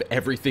opposite of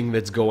everything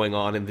that's going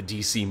on in the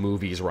DC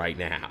movies right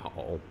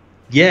now.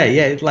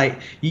 Yeah, like,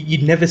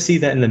 you'd never see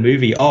that in the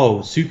movie. Oh,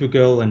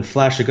 Supergirl and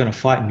Flash are going to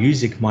fight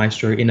Music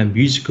Maestro in a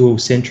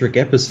musical-centric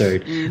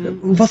episode.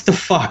 Mm-hmm. What the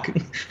fuck?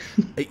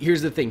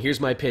 Here's the thing. Here's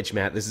my pitch,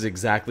 Matt. This is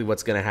exactly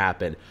what's going to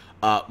happen.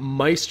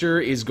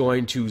 Meister is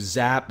going to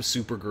zap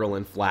Supergirl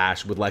and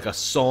Flash with, like, a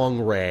song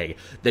ray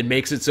that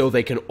makes it so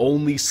they can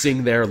only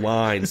sing their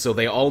lines, so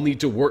they all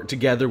need to work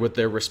together with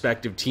their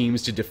respective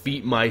teams to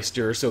defeat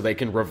Meister so they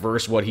can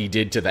reverse what he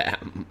did to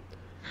them.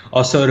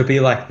 Also, it'll be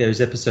like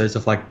those episodes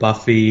of, like,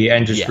 Buffy,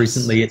 and just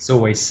recently It's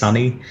Always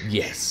Sunny.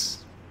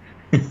 Yes.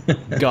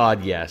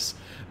 God, yes.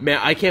 Man,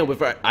 I can't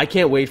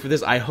wait for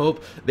this. I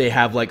hope they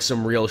have, like,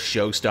 some real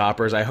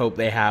showstoppers. I hope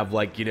they have,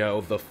 like,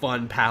 the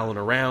fun palling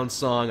around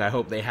song. I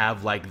hope they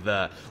have, like,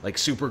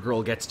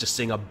 Supergirl gets to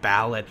sing a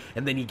ballad,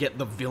 and then you get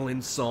the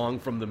villain song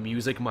from the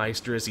Music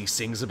Meister as he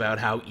sings about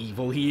how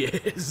evil he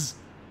is.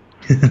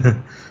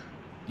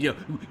 You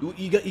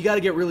got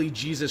to get really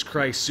Jesus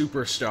Christ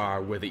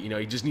Superstar with it.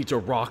 You just need to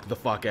rock the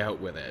fuck out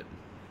with it.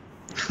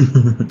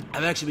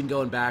 I've actually been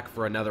going back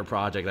for another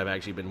project. I've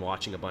actually been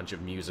watching a bunch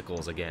of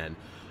musicals again.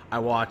 I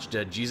watched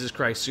Jesus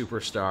Christ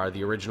Superstar,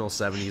 the original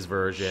 70s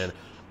version.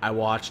 I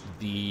watched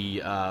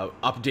the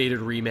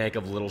updated remake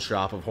of Little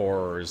Shop of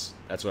Horrors.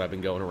 That's what I've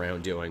been going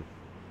around doing.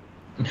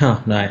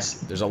 Oh, nice.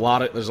 There's a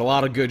lot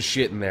of good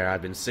shit in there.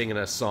 I've been singing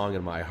a song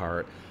in my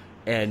heart.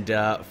 And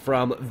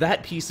from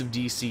that piece of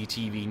DC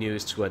TV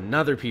news to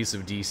another piece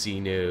of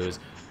DC news,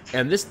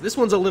 and this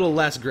one's a little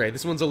less great.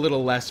 This one's a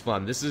little less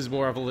fun. This is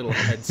more of a little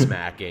head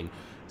smacking.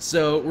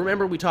 So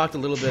remember we talked a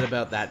little bit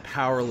about that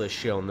Powerless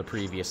show in the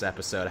previous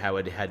episode, how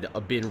it had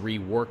been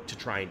reworked to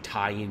try and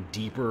tie in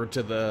deeper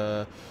to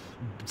the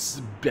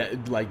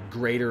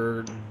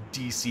greater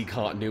DC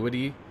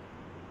continuity.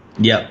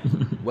 Yep.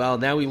 Well,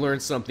 now we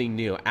learned something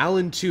new.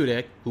 Alan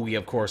Tudyk, who we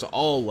of course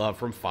all love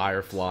from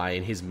Firefly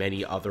and his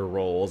many other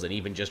roles, and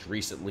even just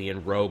recently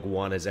in Rogue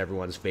One as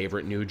everyone's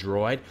favorite new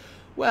droid,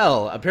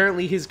 well,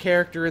 apparently his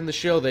character in the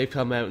show they've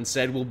come out and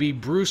said will be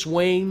Bruce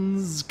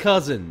Wayne's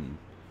cousin.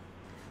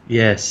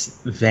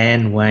 Yes,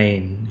 Van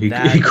Wayne, who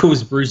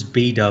calls Bruce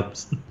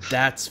B-dubs.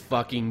 That's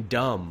fucking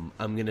dumb.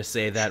 I'm going to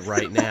say that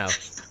right now.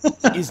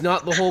 Is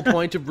not the whole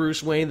point of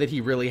Bruce Wayne that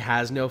he really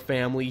has no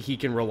family he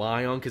can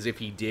rely on? Because if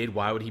he did,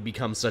 why would he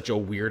become such a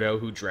weirdo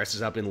who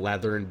dresses up in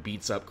leather and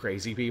beats up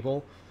crazy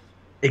people?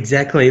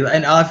 Exactly,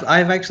 and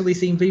I've actually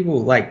seen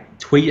people like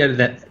tweet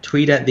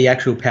at the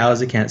actual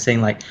Powers account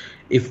saying, like,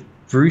 if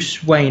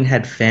Bruce Wayne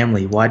had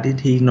family. Why did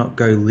he not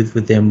go live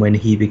with them when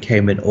he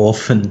became an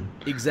orphan?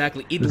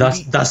 Exactly.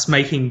 Thus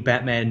making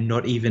Batman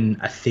not even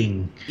a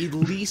thing. At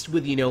least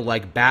with,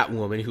 like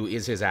Batwoman, who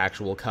is his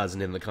actual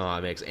cousin in the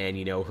comics,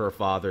 and, her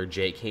father,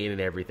 Jake Kane,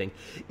 and everything,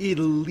 at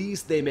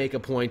least they make a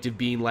point of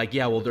being like,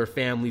 yeah, well, their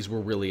families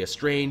were really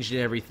estranged and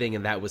everything,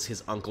 and that was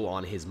his uncle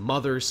on his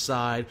mother's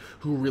side,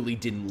 who really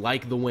didn't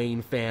like the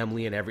Wayne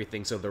family and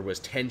everything, so there was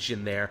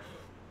tension there.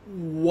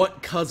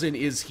 What cousin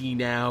is he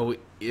now,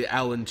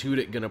 Alan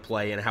Tudyk, going to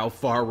play, and how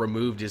far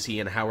removed is he,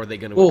 and how are they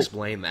going to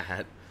explain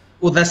that?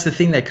 Well, that's the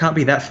thing. They can't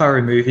be that far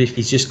removed if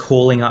he's just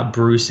calling up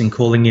Bruce and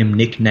calling him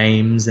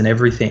nicknames and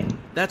everything.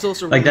 That's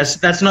also like really...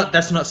 that's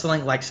not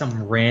something like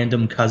some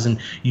random cousin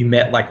you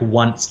met like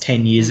once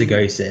 10 years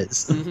ago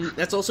says.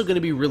 That's also going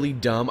to be really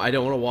dumb. I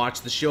don't want to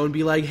watch the show and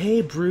be like,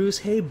 "Hey Bruce,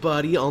 hey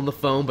buddy," on the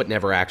phone, but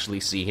never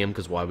actually see him,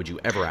 because why would you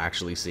ever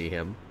actually see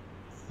him?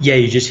 Yeah,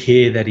 you just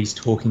hear that he's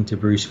talking to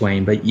Bruce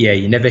Wayne, but yeah,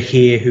 you never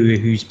hear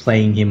who's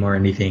playing him or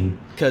anything.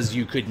 Because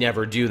you could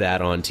never do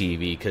that on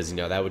TV, because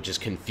that would just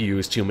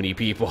confuse too many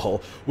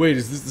people. Wait,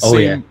 is this the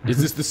same? Yeah.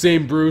 Is this the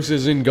same Bruce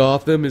as in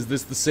Gotham? Is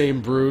this the same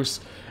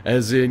Bruce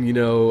as in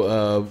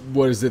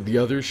what is it? The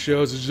other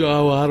shows? Just,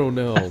 I don't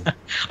know.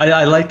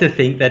 I like to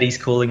think that he's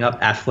calling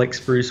up Affleck's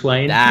Bruce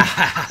Wayne.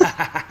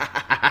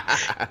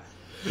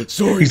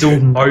 Sorry, he's all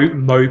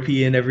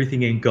mopey and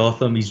everything in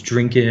Gotham. He's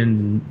drinking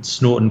and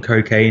snorting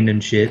cocaine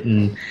and shit,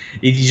 and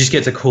he just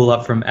gets a call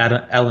up from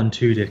Alan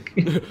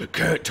Tudyk.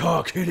 Can't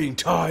talk, hitting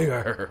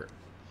tire.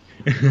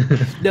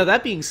 Now,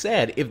 that being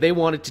said, if they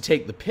wanted to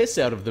take the piss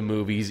out of the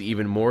movies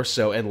even more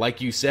so, and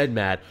like you said,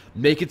 Matt,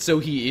 make it so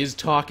he is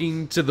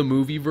talking to the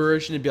movie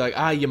version and be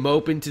like, you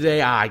moping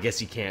today? I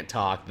guess you can't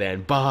talk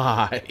then.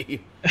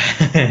 Bye.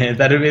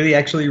 That'd be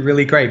actually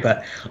really great,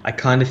 but I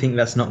kind of think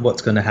that's not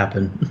what's going to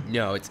happen.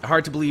 No, it's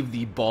hard to believe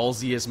the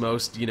ballsiest,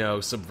 most,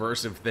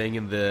 subversive thing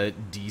in the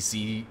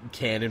DC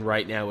canon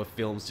right now of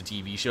films to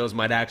TV shows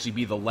might actually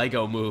be the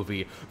Lego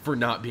movie for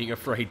not being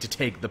afraid to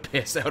take the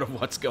piss out of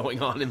what's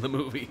going on in the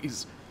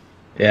movies.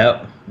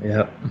 Yep.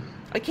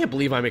 I can't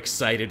believe I'm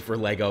excited for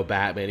Lego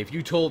Batman. If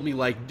you told me,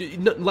 like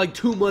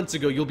 2 months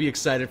ago, you'll be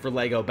excited for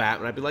Lego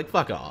Batman, I'd be like,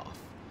 fuck off.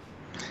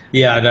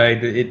 Yeah, I know,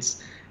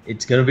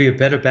 it's going to be a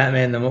better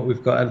Batman than what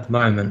we've got at the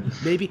moment.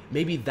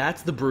 Maybe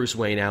that's the Bruce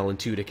Wayne Alan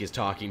Tudyk is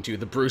talking to,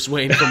 the Bruce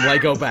Wayne from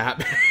Lego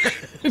Batman.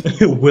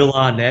 Will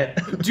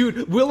Arnett.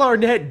 Dude, Will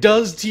Arnett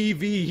does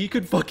TV. He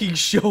could fucking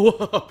show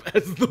up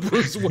as the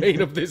Bruce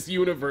Wayne of this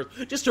universe,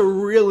 just to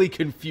really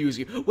confuse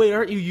you. Wait,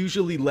 aren't you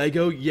usually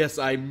Lego? Yes,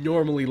 I'm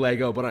normally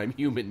Lego, but I'm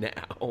human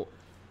now.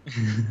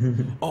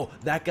 Oh,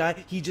 that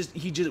guy,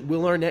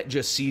 Will Arnett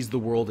just sees the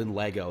world in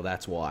Lego,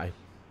 that's why.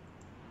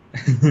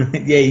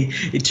 Yeah,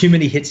 too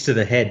many hits to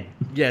the head.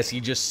 Yes,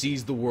 he just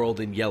sees the world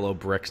in yellow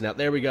bricks. Now,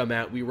 there we go,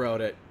 Matt. We wrote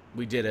it.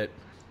 We did it.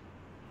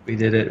 We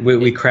did it.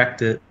 We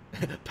cracked it.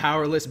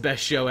 Powerless,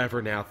 best show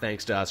ever now,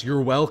 thanks to us. You're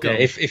welcome.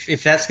 Yeah,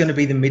 if that's going to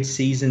be the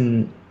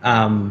mid-season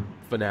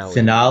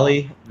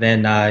finale,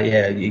 then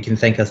yeah, you can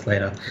thank us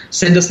later.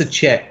 Send us a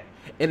check.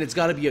 And it's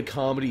got to be a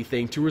comedy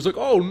thing, too. It's like,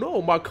 oh,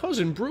 no, my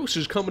cousin Bruce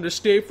is coming to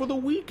stay for the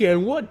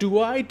weekend. What do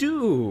I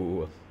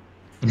do?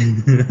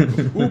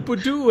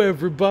 Oop-a-doo,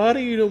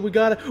 everybody. We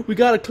gotta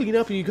clean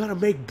up, and you gotta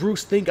make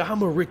Bruce think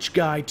I'm a rich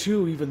guy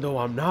too, even though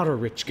I'm not a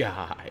rich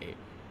guy.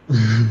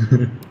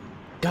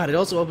 God, it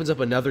also opens up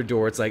another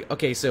door. It's like,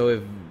 okay, so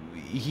if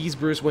he's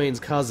Bruce Wayne's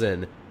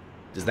cousin,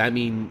 does that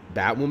mean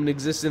Batwoman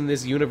exists in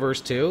this universe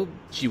too?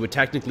 She would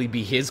technically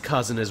be his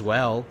cousin as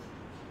well.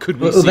 Could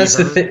we see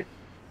her?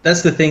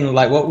 That's the thing,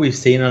 like what we've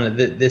seen on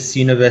it, this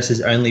universe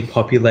is only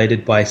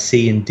populated by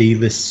C and D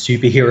list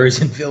superheroes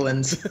and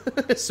villains.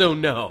 So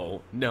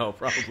no,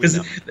 probably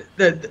not.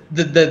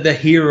 The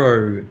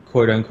hero,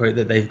 quote unquote,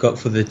 that they've got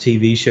for the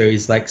TV show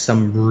is like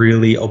some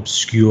really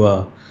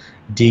obscure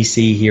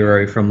DC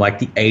hero from like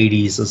the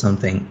 80s or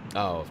something.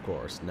 Oh, of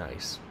course,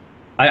 nice.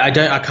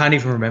 I can't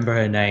even remember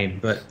her name,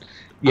 but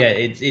yeah,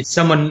 it's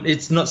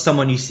not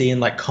someone you see in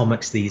like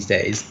comics these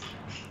days.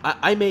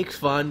 I make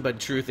fun, but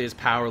truth is,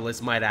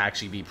 Powerless might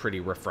actually be pretty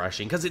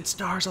refreshing because it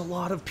stars a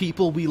lot of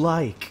people we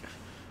like.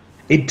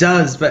 It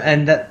does,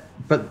 but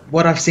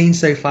what I've seen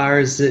so far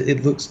is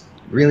it looks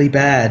really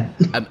bad.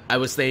 I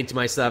was saying to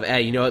myself,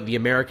 hey, you know what? The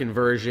American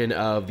version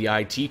of the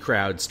IT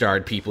Crowd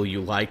starred people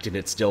you liked, and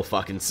it still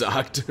fucking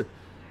sucked.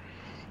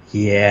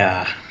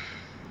 Yeah.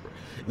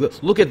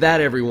 Look at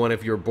that, everyone.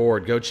 If you're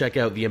bored, go check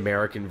out the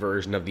American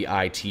version of the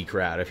IT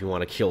Crowd if you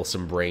want to kill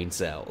some brain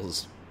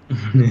cells.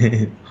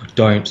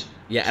 Don't.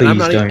 Yeah, and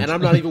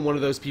I'm not even one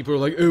of those people who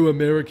are like, oh,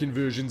 American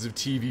versions of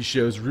TV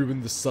shows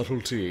ruin the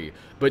subtlety.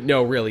 But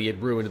no, really, it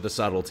ruined the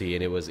subtlety,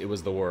 and it was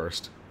the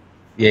worst.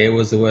 Yeah, it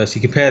was the worst.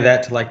 You compare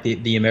that to like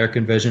the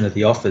American version of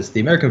The Office. The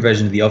American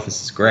version of The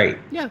Office is great.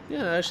 Yeah, it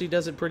actually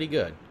does it pretty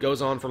good.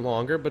 Goes on for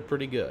longer, but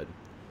pretty good.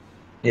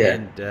 Yeah.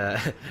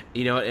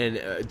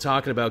 And,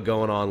 talking about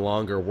going on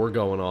longer, we're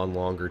going on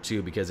longer,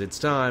 too, because it's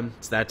time.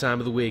 It's that time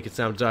of the week. It's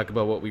time to talk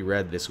about what we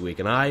read this week.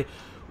 And I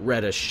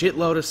read a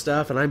shitload of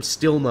stuff, and I'm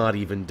still not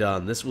even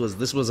done. This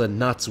was a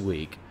nuts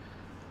week.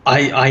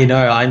 I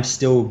know. I've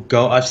still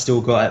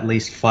got at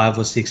least 5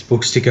 or 6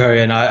 books to go,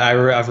 and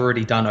I've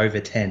already done over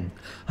 10.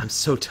 I'm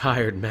so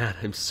tired, Matt.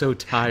 I'm so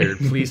tired.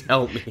 Please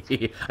help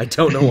me. I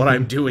don't know what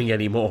I'm doing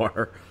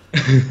anymore.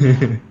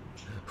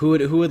 Who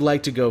would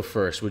like to go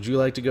first? Would you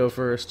like to go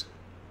first?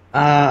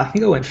 I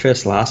think I went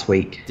first last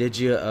week. Did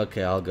you?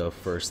 Okay, I'll go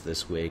first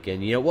this week. And,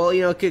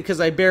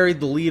 because I buried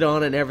the lead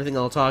on it and everything,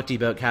 I'll talk to you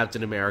about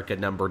Captain America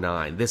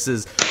 #9. This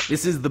is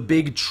the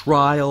big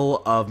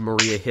trial of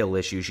Maria Hill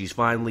issue. She's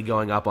finally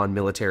going up on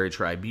military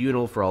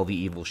tribunal for all the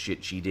evil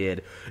shit she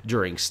did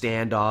during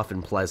standoff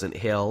in Pleasant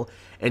Hill.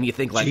 And you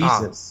think, like,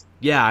 Jesus.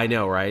 Yeah, I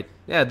know, right?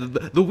 Yeah,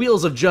 the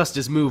wheels of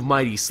justice move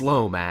mighty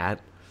slow, Matt.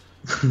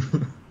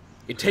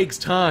 It takes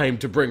time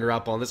to bring her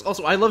up on this.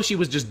 Also, I love she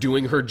was just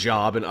doing her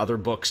job in other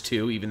books,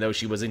 too, even though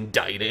she was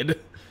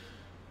indicted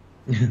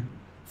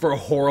for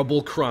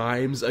horrible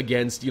crimes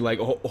against,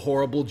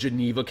 horrible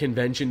Geneva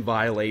Convention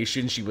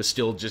violations. She was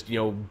still just,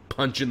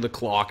 punching the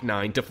clock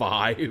 9 to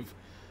 5.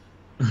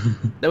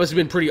 That must have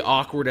been pretty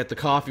awkward at the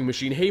coffee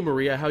machine. Hey,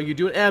 Maria, how you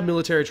doing?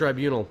 Military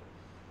tribunal.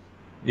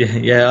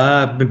 Yeah,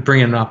 I've been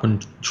bringing it up on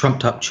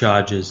trumped-up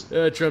charges.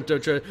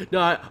 Trumped-up charges.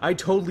 No, I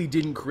totally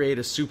didn't create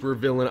a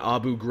supervillain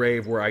Abu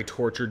Ghraib where I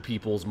tortured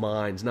people's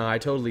minds. No, I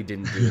totally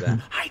didn't do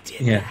that. I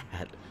did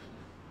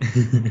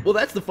that. Well,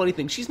 that's the funny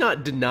thing. She's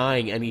not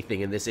denying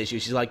anything in this issue.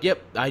 She's like, yep,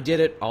 I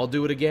did it. I'll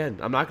do it again.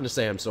 I'm not going to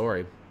say I'm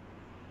sorry.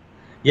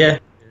 Yeah.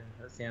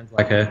 Sounds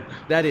like her.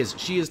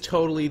 She is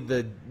totally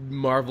the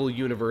Marvel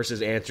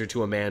Universe's answer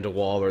to Amanda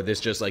Waller. This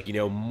just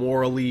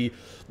morally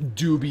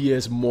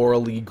dubious,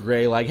 morally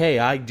gray, like, hey,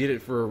 I did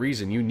it for a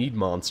reason. You need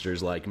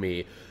monsters like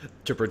me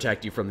to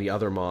protect you from the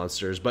other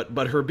monsters.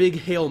 But her big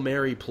Hail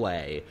Mary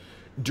play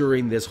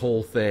during this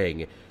whole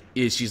thing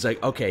is she's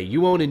like, okay, you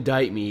won't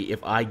indict me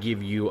if I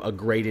give you a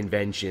great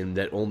invention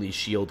that only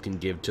S.H.I.E.L.D. can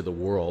give to the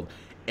world.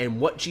 And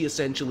what she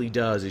essentially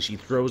does is she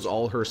throws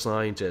all her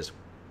scientists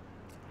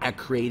at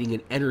creating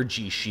an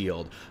energy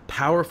shield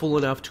powerful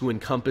enough to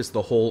encompass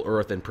the whole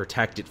Earth and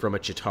protect it from a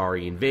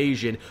Chitauri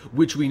invasion,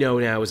 which we know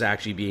now is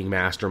actually being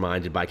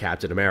masterminded by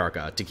Captain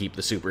America to keep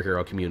the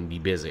superhero community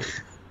busy.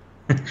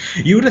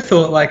 You would have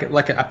thought like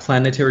a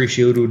planetary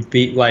shield would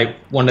be like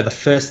one of the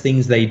first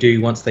things they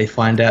do once they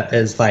find out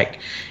there's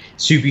like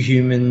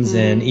superhumans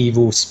and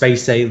evil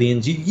space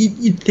aliens.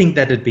 You'd think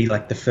that'd be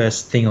like the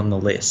first thing on the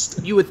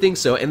list. You would think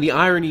so, and the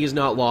irony is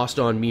not lost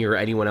on me or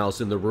anyone else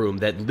in the room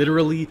that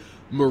literally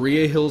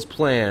Maria Hill's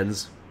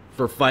plans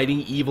for fighting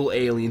evil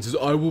aliens is,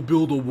 I will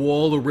build a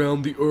wall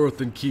around the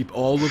Earth and keep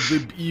all of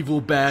the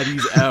evil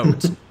baddies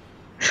out.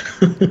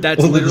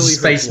 That's all literally the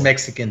space her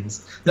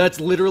Mexicans. That's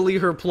literally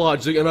her plot.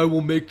 She's like, and I will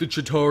make the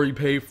Chitauri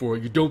pay for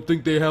it. You don't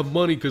think they have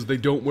money because they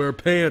don't wear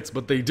pants,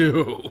 but they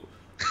do.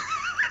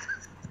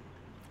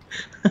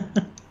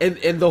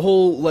 And the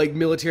whole,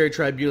 military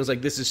tribunal is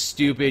like, this is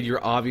stupid,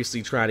 you're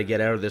obviously trying to get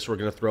out of this, we're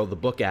going to throw the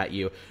book at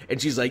you. And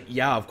she's like,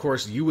 yeah, of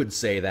course you would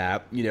say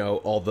that,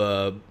 all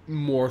the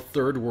more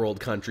third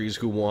world countries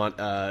who want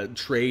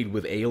trade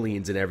with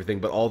aliens and everything,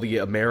 but all the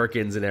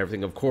Americans and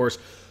everything, of course,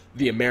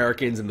 the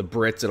Americans and the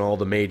Brits and all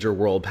the major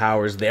world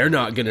powers, they're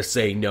not going to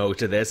say no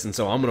to this, and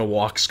so I'm going to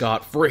walk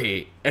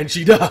scot-free. And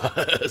she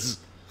does.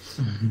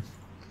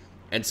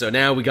 And so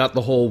now we got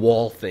the whole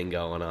wall thing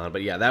going on.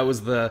 But yeah, that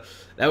was the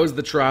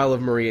trial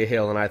of Maria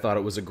Hill, and I thought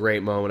it was a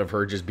great moment of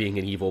her just being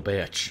an evil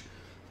bitch.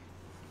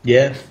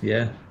 Yeah.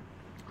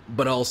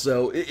 But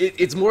also,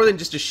 it's more than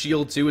just a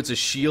shield, too. It's a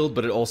shield,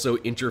 but it also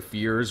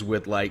interferes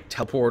with,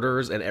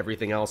 teleporters and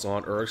everything else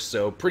on Earth.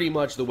 So pretty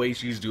much the way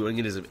she's doing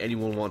it is if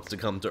anyone wants to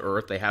come to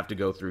Earth, they have to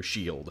go through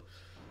S.H.I.E.L.D.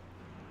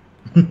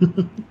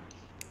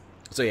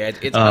 So yeah,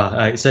 it's...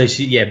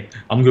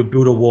 I'm going to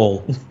build a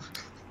wall.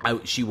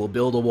 She will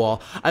build a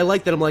wall. I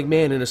like that. I'm like,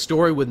 man, in a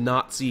story with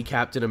Nazi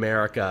Captain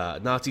America,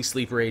 Nazi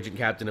sleeper agent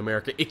Captain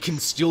America, it can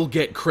still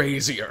get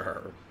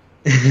crazier.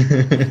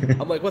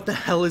 I'm like, what the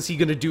hell is he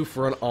going to do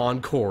for an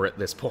encore at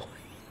this point?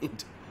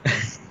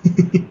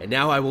 And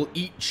now I will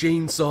eat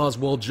chainsaws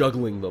while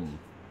juggling them.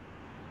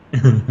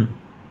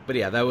 But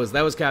yeah, that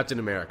was Captain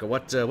America.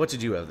 What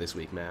did you have this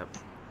week, Matt?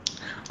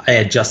 I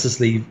had Justice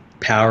League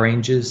Power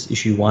Rangers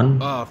issue 1.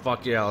 Oh,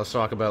 fuck yeah, let's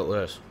talk about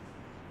this.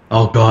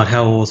 Oh god,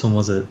 how awesome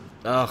was it?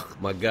 Oh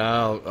my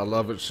god, I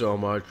love it so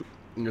much.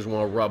 I just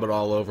want to rub it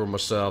all over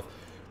myself.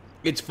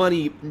 It's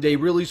funny, they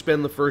really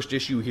spend the first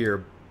issue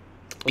here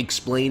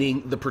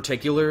explaining the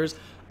particulars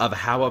of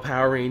how a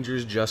Power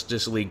Rangers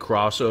Justice League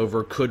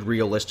crossover could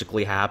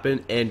realistically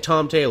happen, and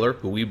Tom Taylor,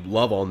 who we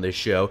love on this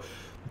show,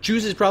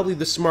 chooses probably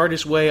the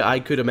smartest way I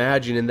could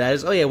imagine, and that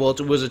is, oh yeah, well, it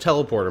was a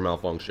teleporter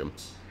malfunction.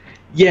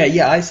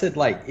 Yeah, I said,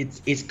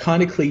 it's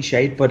kind of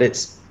cliched, but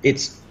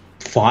it's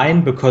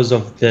fine because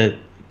of the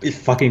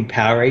fucking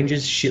Power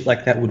Rangers. Shit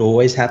like that would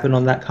always happen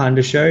on that kind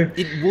of show.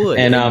 It would.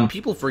 And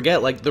people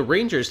forget, the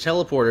Rangers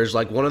teleporter is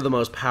one of the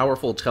most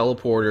powerful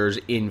teleporters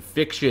in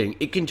fiction.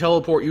 It can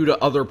teleport you to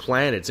other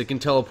planets. It can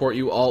teleport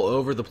you all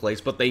over the place,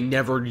 but they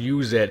never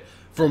use it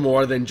for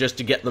more than just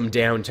to get them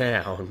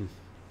downtown.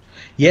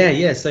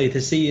 Yeah. So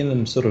to see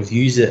them sort of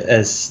use it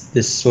as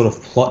this sort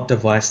of plot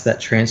device that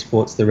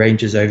transports the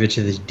Rangers over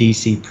to the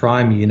DC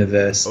Prime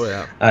universe,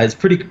 it's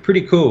pretty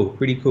cool.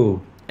 Pretty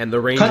cool. And the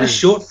Rangers, kind of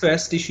short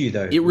first issue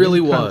though. It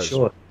really was. Kind of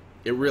short.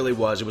 It really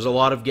was. It was a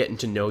lot of getting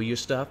to know you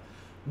stuff.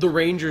 The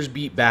Rangers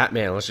beat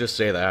Batman. Let's just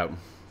say that.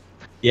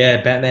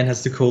 Yeah, Batman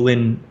has to call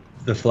in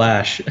the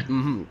Flash.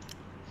 Mm-hmm.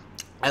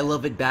 I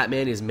love it.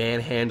 Batman is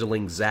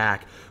manhandling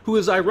Zack, who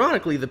is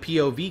ironically the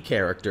POV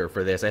character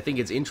for this. I think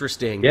it's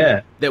interesting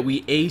that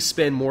we A,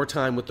 spend more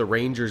time with the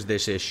Rangers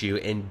this issue,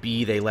 and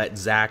B, they let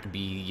Zack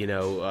be,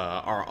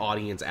 our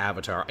audience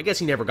avatar. I guess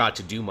he never got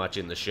to do much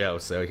in the show,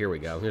 so here we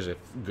go. Here's a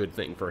good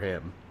thing for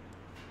him.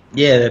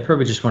 Yeah, they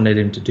probably just wanted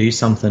him to do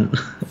something.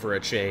 For a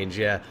change,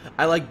 yeah.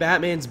 I like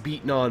Batman's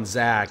beating on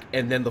Zack,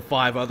 and then the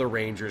 5 other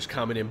Rangers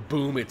coming in,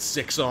 boom, it's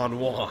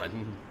 6-on-1.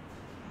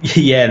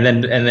 Yeah,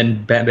 and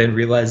then Batman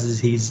realizes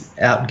he's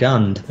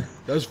outgunned.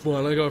 That's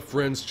fine, I got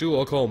friends too.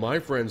 I'll call my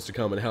friends to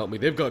come and help me.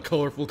 They've got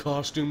colorful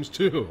costumes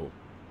too.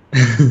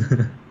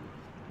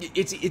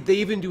 They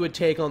even do a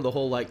take on the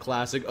whole,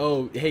 classic,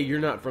 oh, hey, you're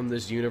not from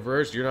this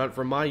universe, you're not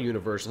from my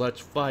universe, let's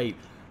fight.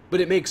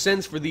 But it makes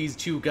sense for these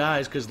two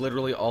guys, because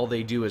literally all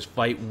they do is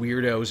fight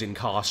weirdos in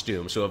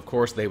costume, so of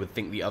course they would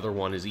think the other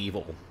one is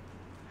evil.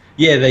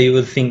 Yeah, they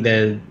would think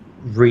they're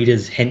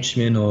Rita's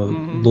henchmen, or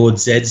Lord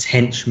Zed's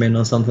henchmen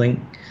or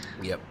something.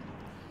 Yep.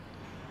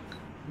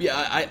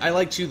 Yeah, I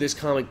like, too, this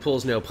comic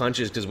pulls no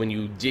punches, because when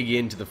you dig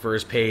into the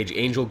first page,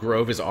 Angel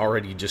Grove is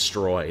already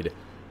destroyed.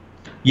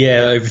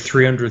 Yeah, over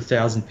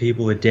 300,000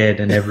 people are dead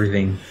and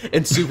everything.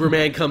 And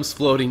Superman comes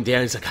floating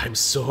down, he's like, I'm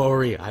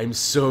sorry, I'm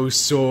so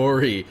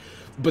sorry.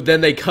 But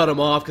then they cut him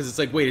off because it's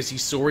like, wait, is he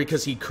sorry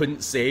because he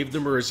couldn't save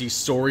them, or is he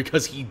sorry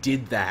because he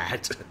did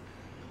that?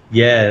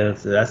 Yeah,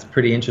 that's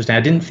pretty interesting.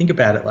 I didn't think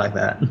about it like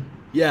that.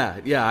 Yeah,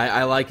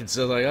 I like it.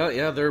 So like, oh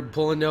yeah, they're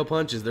pulling no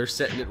punches. They're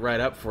setting it right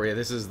up for you.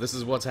 This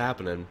is what's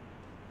happening.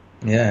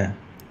 Yeah.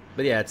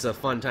 But yeah, it's a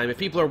fun time. If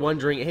people are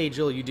wondering, hey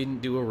Jill, you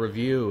didn't do a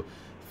review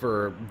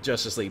for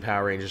Justice League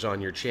Power Rangers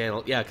on your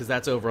channel, yeah, because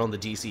that's over on the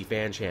DC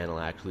Fan channel.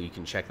 Actually, you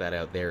can check that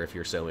out there if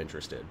you're so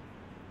interested.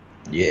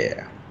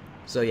 Yeah.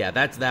 So yeah,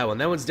 that's that one.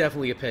 That one's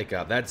definitely a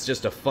pickup. That's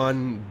just a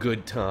fun,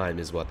 good time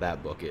is what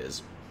that book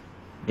is.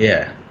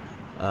 Yeah.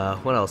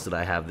 What else did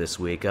I have this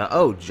week?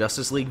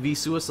 Justice League v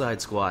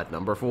Suicide Squad,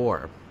 number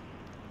 4.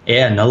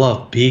 Yeah,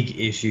 another big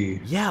issue.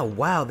 Yeah,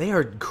 wow, they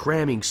are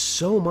cramming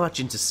so much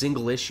into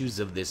single issues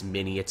of this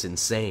mini, it's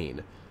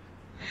insane.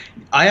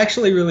 I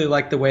actually really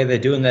like the way they're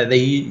doing that. They're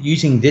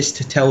using this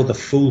to tell the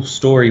full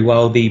story,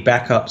 while the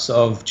backups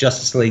of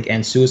Justice League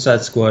and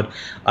Suicide Squad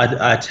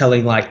are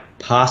telling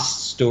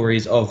past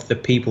stories of the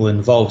people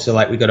involved.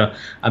 So we got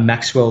a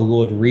Maxwell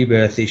Lord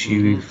Rebirth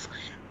issue. Mm-hmm.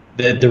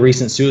 The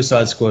recent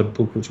Suicide Squad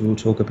book, which we'll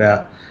talk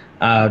about,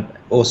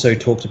 also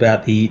talked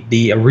about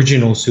the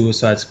original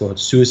Suicide Squad,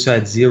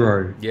 Suicide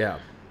Zero. Yeah.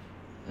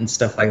 And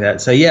stuff like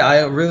that. So yeah,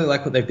 I really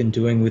like what they've been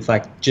doing with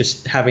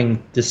just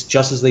having this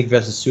Justice League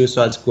versus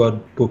Suicide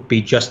Squad book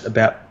be just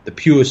about the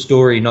pure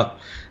story, not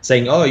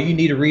saying, oh, you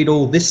need to read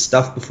all this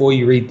stuff before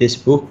you read this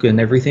book and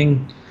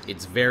everything.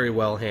 It's very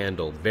well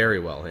handled, very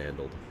well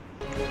handled.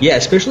 Yeah,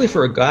 especially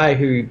for a guy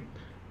who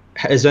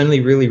has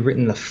only really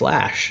written The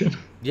Flash.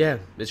 Yeah,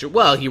 it's true.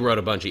 Well, he wrote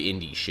a bunch of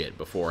indie shit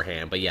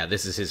beforehand, but yeah,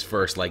 this is his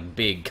first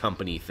big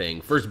company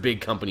thing, first big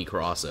company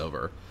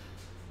crossover.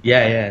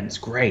 Yeah, and it's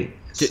great.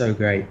 It's so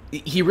great.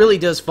 He really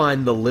does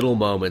find the little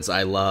moments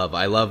I love.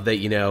 I love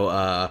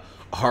that,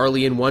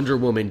 Harley and Wonder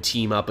Woman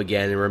team up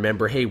again and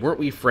remember, hey, weren't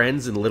we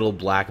friends in Little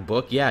Black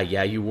Book? Yeah,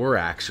 you were,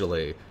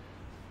 actually.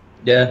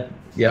 Yeah.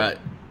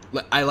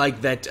 I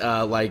like that,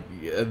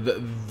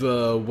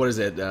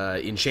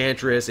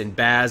 Enchantress and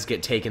Baz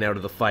get taken out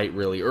of the fight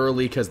really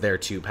early because they're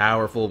too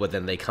powerful, but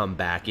then they come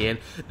back in.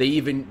 They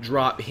even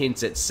drop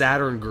hints at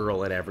Saturn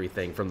Girl and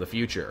everything from the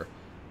future.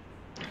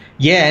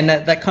 Yeah, and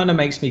that kind of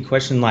makes me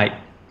question,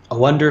 I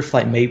wonder if,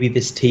 maybe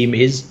this team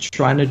is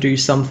trying to do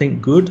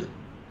something good,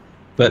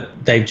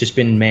 but they've just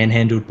been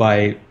manhandled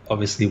by,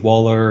 obviously,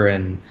 Waller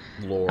and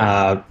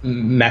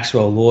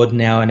Maxwell Lord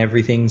now and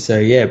everything. So,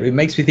 yeah, it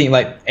makes me think,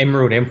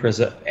 Emerald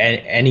Empress,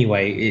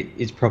 anyway,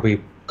 is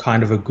probably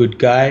kind of a good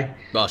guy.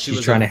 Well,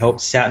 she's trying to help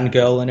Saturn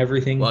Girl and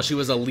everything. Well, she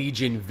was a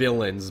Legion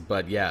villains,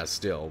 but yeah,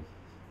 still.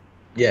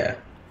 Yeah.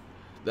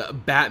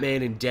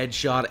 Batman and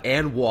Deadshot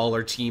and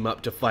Waller team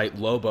up to fight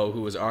Lobo,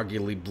 who is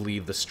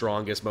arguably the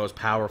strongest, most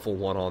powerful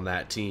one on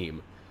that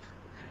team.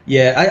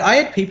 Yeah, I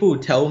had people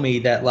tell me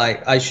that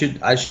I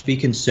should be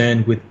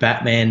concerned with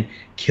Batman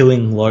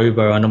killing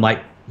Lobo, and I'm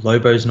like,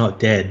 Lobo's not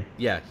dead.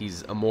 Yeah,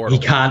 he's immortal.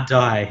 He can't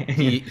die.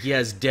 he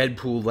has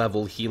Deadpool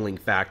level healing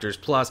factors.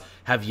 Plus,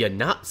 have you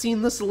not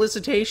seen the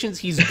solicitations?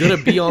 He's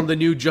gonna be on the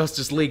new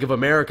Justice League of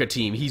America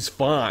team. He's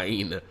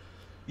fine.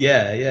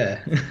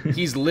 Yeah.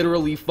 He's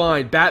literally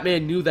fine.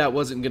 Batman knew that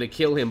wasn't going to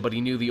kill him, but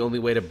he knew the only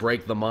way to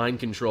break the mind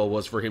control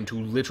was for him to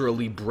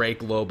literally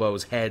break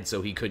Lobo's head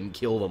so he couldn't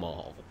kill them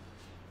all.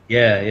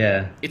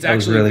 Yeah. It's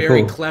actually really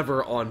very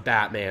clever on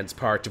Batman's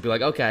part to be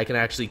like, okay, I can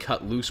actually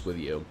cut loose with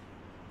you.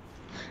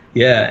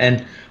 Yeah,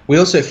 and we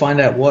also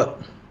find out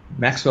what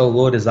Maxwell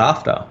Lord is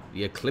after.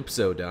 The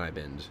Eclipso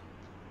Diamond.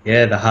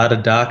 Yeah, the Heart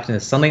of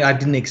Darkness. Something I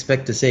didn't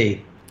expect to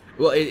see.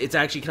 Well, it's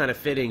actually kind of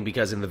fitting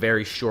because in the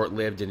very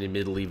short-lived and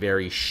admittedly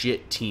very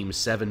shit Team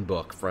 7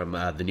 book from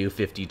the New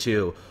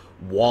 52,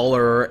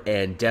 Waller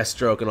and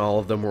Deathstroke and all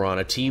of them were on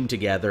a team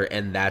together,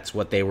 and that's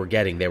what they were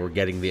getting. They were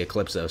getting the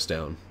Eclipso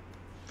Stone.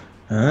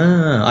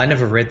 Ah, I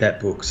never read that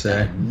book,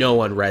 so no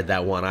one read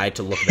that one. I had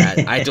to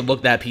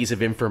look that piece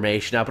of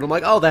information up, and I'm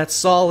like, oh, that's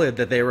solid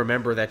that they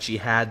remember that she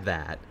had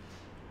that.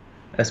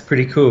 That's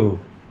pretty cool.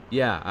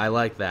 Yeah, I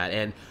like that.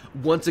 And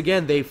once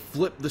again, they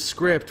flipped the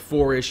script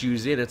 4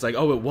 issues in. It's like,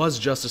 oh, it was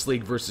Justice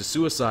League versus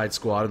Suicide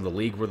Squad, and the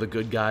League were the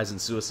good guys, and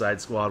Suicide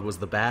Squad was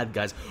the bad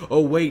guys. Oh,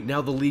 wait,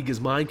 now the League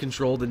is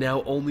mind-controlled, and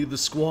now only the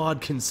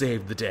Squad can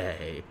save the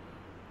day.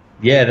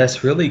 Yeah,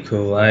 that's really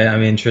cool.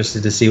 I'm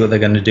interested to see what they're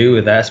going to do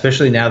with that,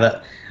 especially now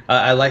that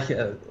I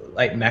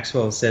like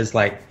Maxwell says,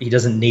 like, he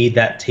doesn't need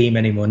that team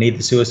anymore, need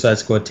the Suicide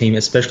Squad team,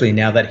 especially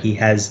now that he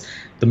has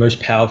the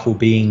most powerful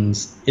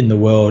beings in the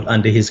world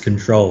under his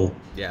control.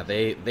 Yeah,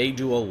 they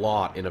do a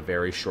lot in a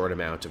very short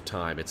amount of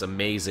time. It's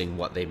amazing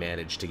what they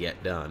manage to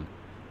get done.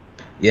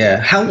 Yeah,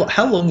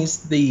 how long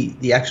is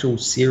the actual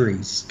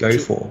series go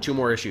for? 2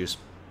 more issues.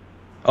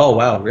 Oh,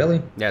 wow,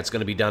 really? Yeah, it's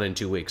going to be done in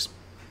 2 weeks.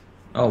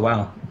 Oh,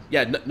 wow.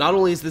 Yeah, not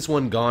only is this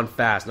one gone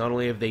fast, not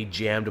only have they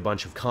jammed a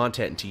bunch of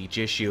content into each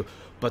issue,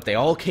 but they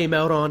all came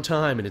out on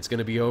time, and it's going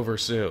to be over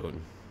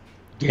soon.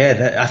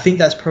 Yeah, I think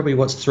that's probably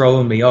what's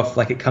throwing me off.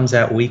 Like, it comes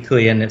out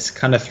weekly, and it's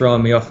kind of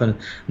throwing me off, and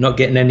not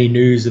getting any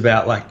news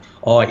about, like,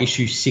 oh,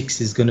 issue 6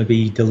 is going to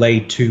be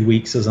delayed 2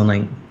 weeks or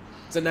something.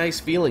 It's a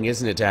nice feeling,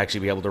 isn't it, to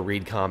actually be able to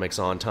read comics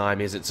on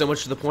time? Is it so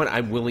much to the point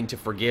I'm willing to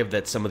forgive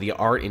that some of the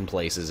art in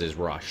places is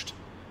rushed?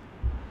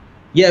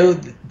 Yeah,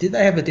 well, did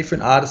they have a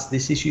different artist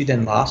this issue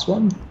than last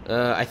one?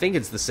 I think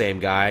it's the same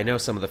guy. I know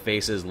some of the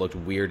faces looked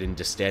weird and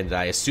distended.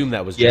 I assume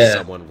that was just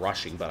someone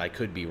rushing, but I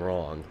could be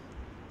wrong.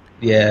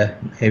 Yeah,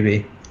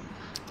 maybe.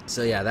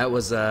 So yeah, that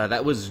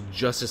was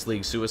Justice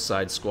League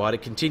Suicide Squad.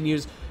 It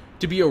continues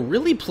to be a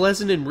really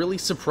pleasant and really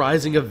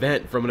surprising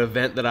event from an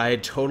event that I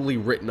had totally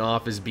written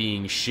off as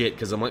being shit,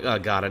 because I'm like, oh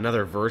god,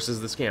 another Versus?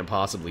 This can't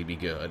possibly be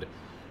good.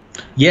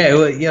 Yeah,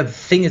 well, yeah. The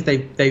thing is,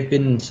 they've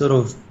been sort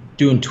of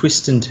doing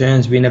twists and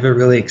turns we never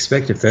really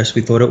expected. First,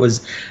 we thought it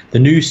was the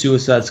new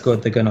Suicide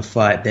Squad they're going to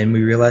fight. Then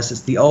we realized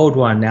it's the old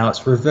one. Now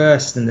it's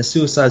reversed, and the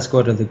Suicide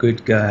Squad are the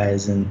good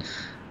guys. And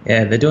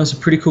yeah, they're doing some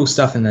pretty cool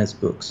stuff in those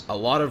books. A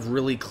lot of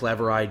really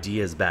clever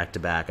ideas back to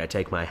back. I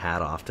take my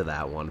hat off to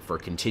that one for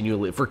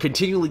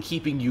continually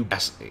keeping you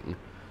guessing.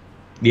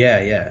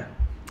 Yeah.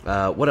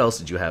 What else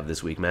did you have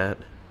this week, Matt?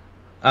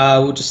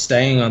 Well, just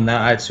staying on that,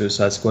 I had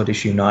Suicide Squad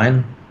issue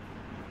 9.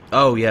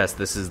 Oh, yes,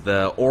 this is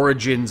the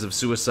Origins of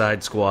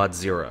Suicide Squad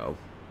 0.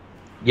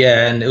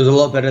 Yeah, and it was a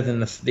lot better than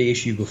the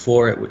issue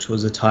before it, which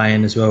was a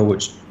tie-in as well,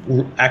 which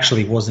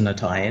actually wasn't a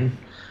tie-in.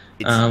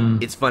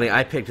 It's funny,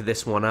 I picked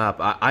this one up.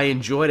 I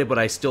enjoyed it, but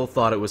I still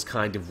thought it was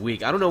kind of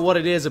weak. I don't know what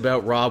it is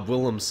about Rob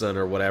Williamson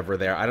or whatever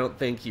there. I don't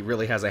think he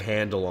really has a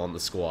handle on the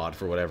squad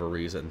for whatever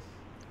reason.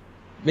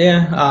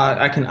 Yeah,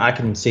 I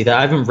can see that.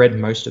 I haven't read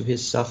most of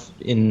his stuff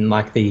in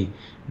like the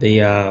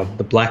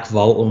Black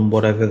Vault and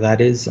whatever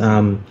that is.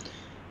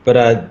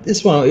 But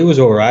this one, it was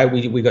all right.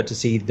 We got to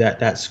see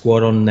that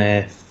squad on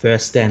their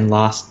first and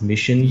last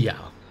mission.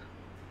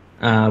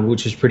 Yeah.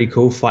 Which was pretty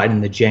cool,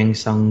 fighting the Jang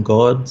Sung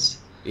gods.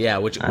 Yeah,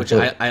 which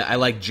I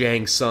like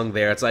Jang Sung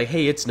there. It's like,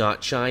 hey, it's not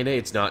China,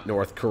 it's not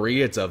North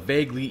Korea, it's a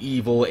vaguely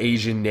evil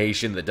Asian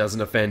nation that doesn't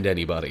offend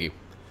anybody.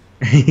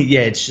 Yeah,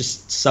 it's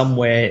just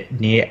somewhere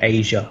near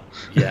Asia.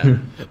 Yeah,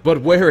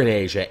 but where in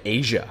Asia?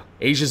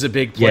 Asia's a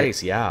big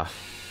place, yeah.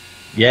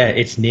 Yeah,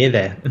 it's near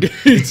there.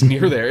 It's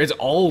near there. It's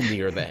all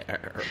near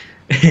there.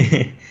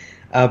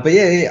 But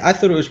yeah, I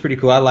thought it was pretty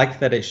cool. I liked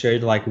that it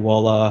showed like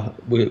Waller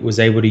was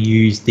able to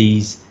use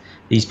these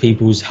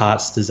people's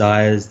heart's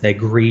desires, their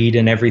greed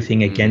and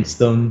everything against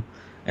them,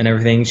 and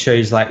everything.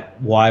 Shows like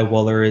why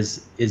Waller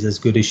is as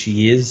good as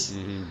she is.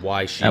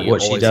 Why she at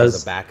what always she does.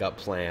 has a backup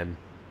plan.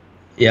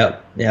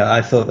 Yeah,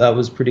 I thought that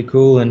was pretty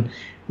cool, and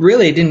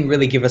really it didn't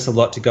really give us a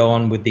lot to go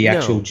on with the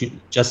actual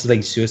Justice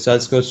League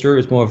Suicide Squad story. It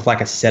was more of like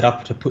a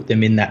setup to put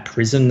them in that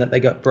prison that they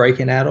got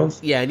broken out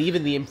of. Yeah, and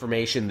even the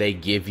information they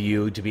give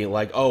you to be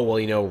like, oh, well,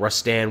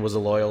 Rastan was a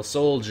loyal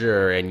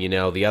soldier, and,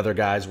 the other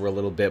guys were a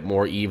little bit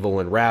more evil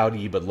and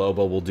rowdy, but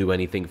Lobo will do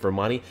anything for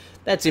money.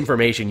 That's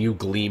information you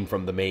glean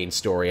from the main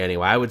story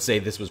anyway. I would say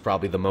this was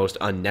probably the most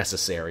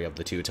unnecessary of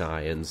the 2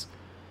 tie-ins.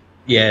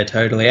 Yeah,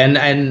 totally.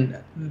 And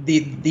the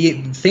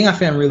thing I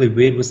found really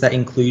weird was that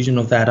inclusion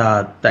of that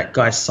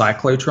guy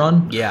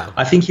Cyclotron. Yeah.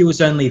 I think he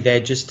was only there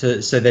just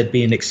so there'd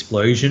be an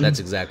explosion. That's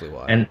exactly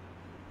why.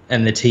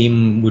 And the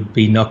team would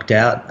be knocked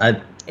out.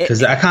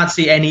 Because I can't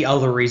see any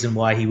other reason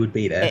why he would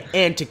be there.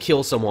 And to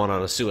kill someone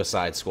on a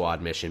Suicide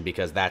Squad mission,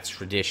 because that's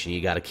tradition.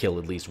 You got to kill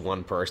at least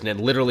one person.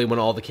 And literally when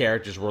all the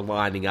characters were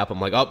lining up,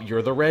 I'm like, oh,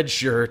 you're the red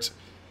shirt.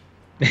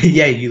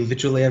 Yeah, you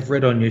literally have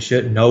red on your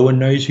shirt. No one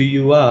knows who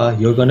you are.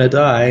 You're gonna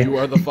die. You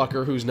are the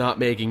fucker who's not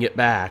making it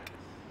back.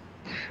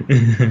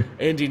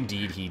 And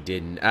indeed he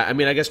didn't. I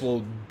mean, I guess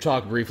we'll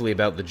talk briefly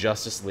about the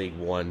Justice League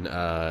one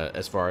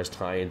as far as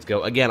tie-ins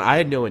go. Again, I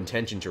had no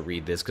intention to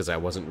read this because I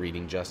wasn't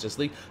reading Justice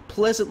League.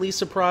 Pleasantly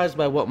surprised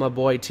by what my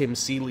boy Tim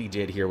Seeley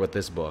did here with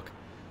this book.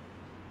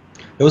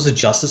 There was a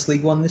Justice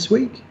League one this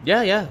week?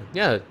 Yeah.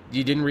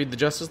 You didn't read the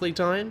Justice League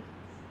tie-in?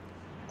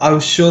 I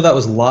was sure that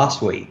was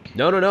last week.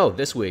 No,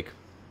 this week.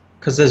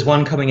 Because there's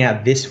one coming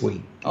out this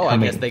week. Oh, I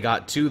guess they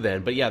got two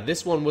then. But yeah,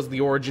 this one was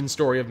the origin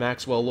story of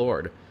Maxwell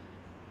Lord.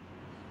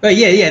 But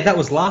yeah, that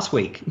was last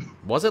week.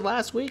 Was it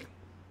last week?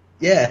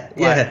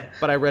 Yeah.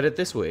 But I read it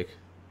this week.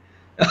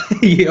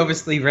 You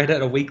obviously read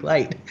it a week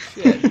late.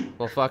 Shit.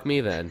 Well, fuck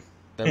me then.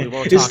 Then we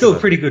won't talk It's still about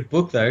a pretty good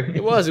book, though.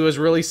 It was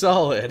really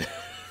solid.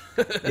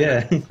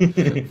 Yeah.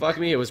 Fuck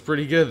me, it was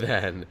pretty good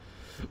then.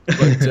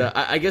 But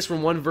I guess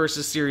from one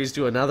Versus series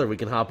to another, we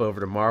can hop over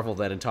to Marvel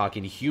then and talk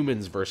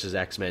Inhumans versus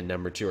X-Men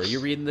 #2. Are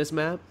you reading this,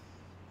 Matt?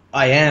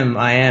 I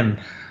am.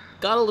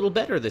 Got a little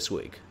better this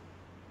week.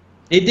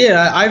 It did.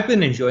 I've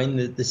been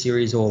enjoying the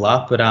series all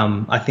up, but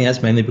I think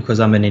that's mainly because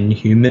I'm an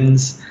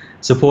Inhumans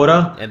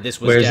supporter. And this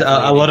was whereas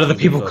a lot of the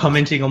people focus.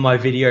 Commenting on my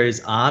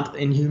videos aren't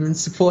Inhumans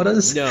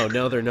supporters.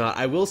 No, they're not.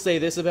 I will say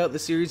this about the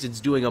series: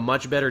 it's doing a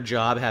much better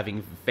job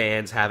having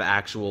fans have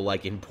actual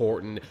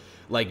important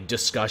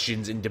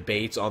discussions and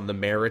debates on the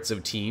merits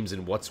of teams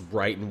and what's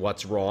right and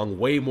what's wrong,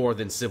 way more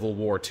than Civil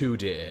War 2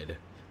 did.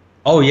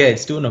 Oh yeah,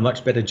 it's doing a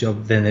much better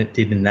job than it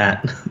did in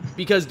that.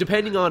 Because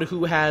depending on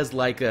who has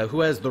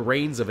the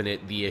reins of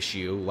the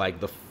issue,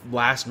 the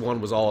last one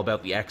was all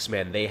about the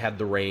X-Men. They had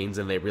the reins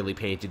and they really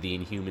painted the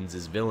Inhumans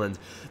as villains.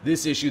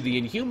 This issue, the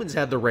Inhumans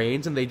had the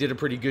reins and they did a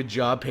pretty good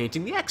job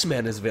painting the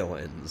X-Men as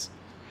villains.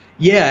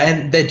 Yeah,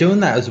 and they're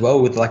doing that as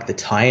well with the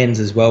tie-ins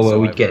as well, where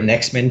we'd get an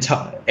X-Men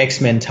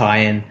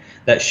tie-in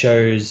that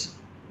shows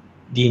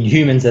the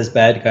Inhumans as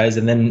bad guys,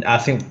 and then I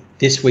think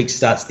this week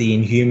starts the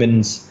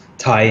Inhumans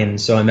tie-in,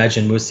 so I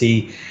imagine we'll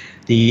see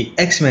the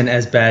X-Men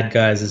as bad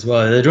guys as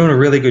well. They're doing a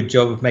really good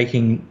job of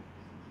making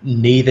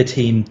neither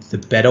team the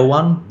better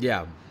one.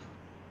 Yeah.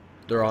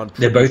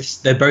 They're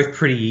both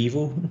pretty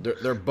evil.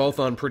 They're both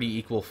on pretty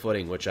equal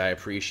footing, which I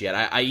appreciate.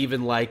 I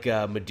even like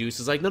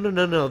Medusa's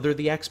no, they're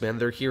the X-Men,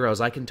 they're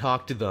heroes, I can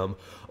talk to them,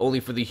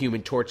 only for the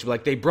Human Torch.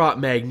 They brought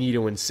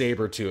Magneto and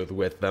Sabretooth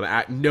with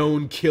them,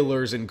 known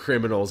killers and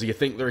criminals. You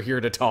think they're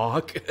here to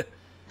talk?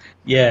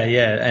 Yeah,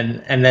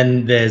 and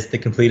then there's the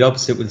complete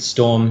opposite with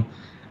Storm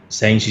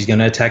saying she's going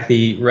to attack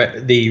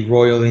the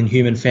Royal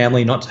Inhuman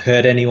family, not to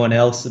hurt anyone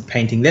else,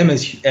 painting them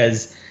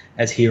as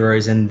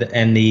heroes and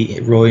the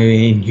Royal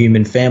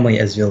Inhuman family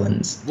as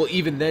villains. Well,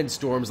 even then,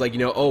 Storm's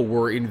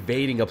we're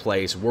invading a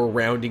place, we're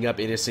rounding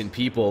up innocent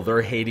people,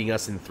 they're hating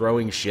us and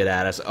throwing shit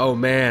at us. Oh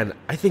man,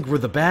 I think we're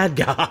the bad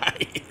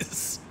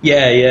guys.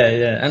 Yeah.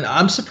 And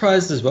I'm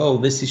surprised as well,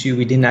 this issue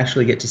we didn't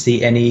actually get to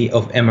see any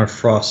of Emma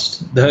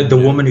Frost, the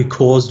woman who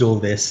caused all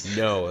this.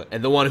 No,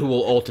 and the one who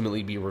will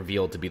ultimately be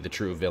revealed to be the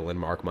true villain,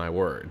 mark my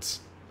words.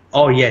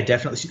 Oh yeah,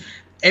 definitely.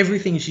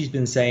 Everything she's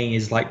been saying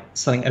is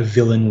something a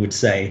villain would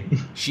say.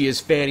 She is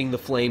fanning the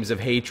flames of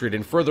hatred,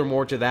 and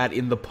furthermore to that,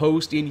 in the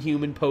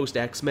post-Inhuman,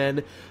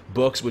 post-X-Men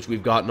books, which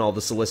we've gotten all the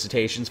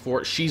solicitations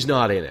for, she's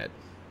not in it.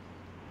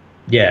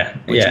 Yeah,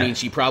 Which means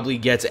she probably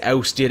gets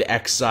ousted,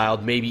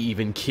 exiled, maybe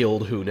even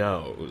killed, who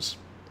knows.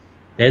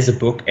 There's a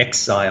book,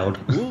 Exiled.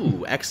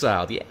 Ooh,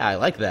 Exiled, yeah, I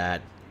like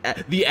that.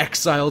 The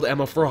Exiled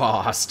Emma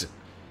Frost.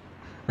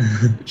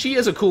 She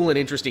is a cool and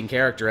interesting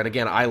character, and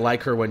again, I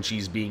like her when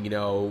she's being,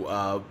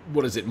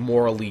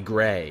 morally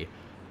gray.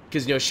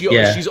 Because,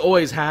 she's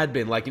always had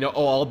been,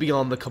 I'll be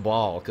on the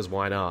Cabal, because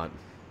why not?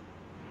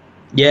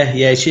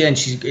 Yeah,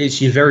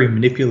 she's very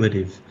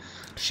manipulative.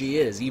 She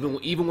is.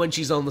 Even when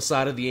she's on the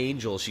side of the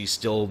Angel, she's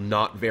still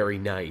not very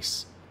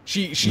nice.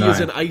 She is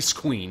an ice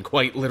queen,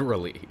 quite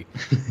literally.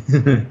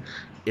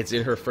 It's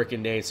in her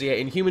frickin' name. So yeah,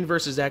 Inhuman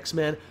versus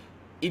X-Men,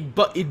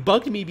 it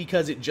bugged me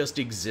because it just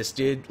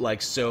existed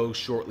so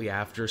shortly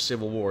after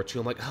Civil War 2.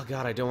 I'm like, oh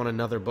god, I don't want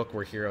another book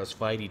where heroes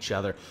fight each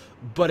other.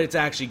 But it's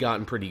actually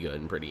gotten pretty good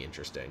and pretty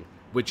interesting.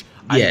 Which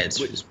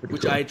it's pretty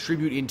cool. I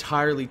attribute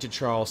entirely to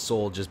Charles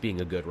Soule just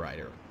being a good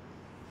writer.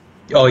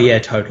 Oh yeah,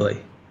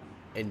 totally.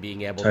 And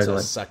being able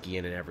to suck you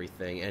in and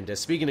everything. And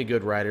speaking of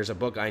good writers, a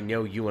book I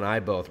know you and I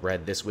both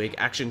read this week,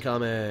 Action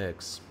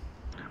Comics.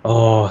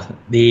 Oh,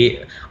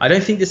 I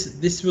don't think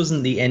this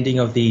wasn't the ending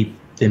of the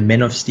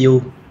Men of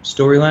Steel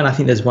storyline. I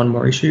think there's one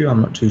more issue.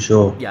 I'm not too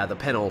sure. Yeah, the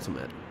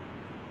penultimate.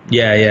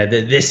 Yeah.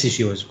 This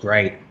issue was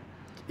great.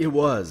 It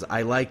was.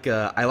 I like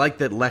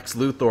that Lex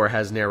Luthor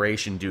has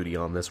narration duty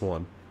on this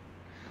one.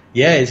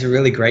 Yeah, it's a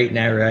really great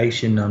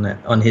narration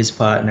on his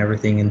part and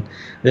everything, and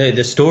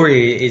the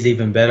story is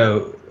even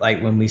better.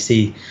 When we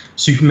see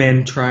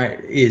Superman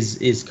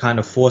is kind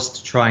of forced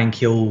to try and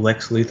kill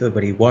Lex Luthor,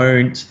 but he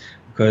won't,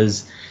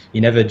 because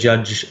you never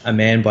judge a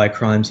man by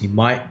crimes he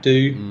might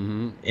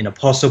do in a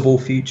possible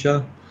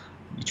future.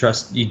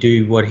 You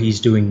do what he's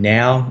doing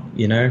now.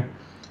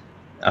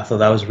 I thought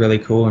that was really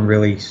cool and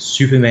really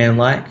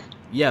Superman-like.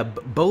 Yeah,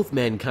 both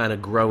men kind of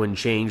grow and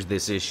change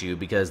this issue,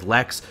 because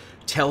Lex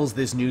tells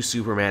this new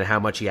Superman how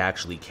much he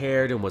actually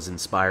cared and was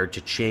inspired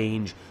to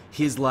change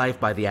his life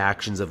by the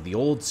actions of the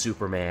old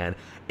Superman,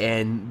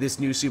 and this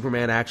new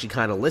Superman actually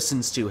kind of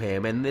listens to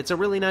him, and it's a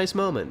really nice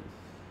moment.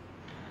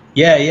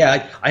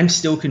 Yeah. I'm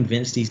still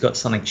convinced he's got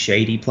something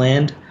shady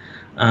planned,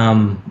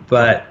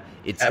 but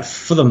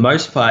for the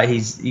most part,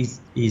 he's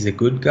a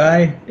good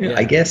guy, yeah.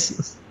 I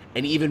guess.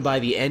 And even by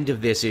the end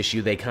of this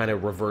issue, they kind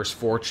of reverse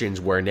fortunes,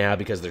 where now,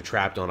 because they're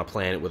trapped on a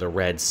planet with a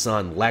red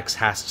sun, Lex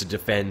has to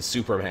defend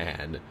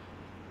Superman.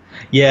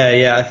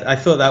 Yeah. I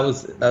thought that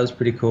was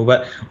pretty cool,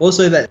 but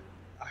also that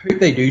I hope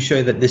they do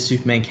show that this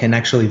Superman can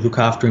actually look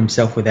after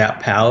himself without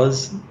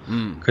powers,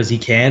 because he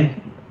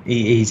can.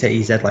 He's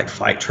had like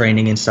fight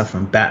training and stuff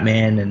from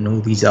Batman and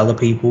all these other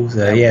people.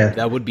 So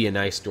that would be a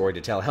nice story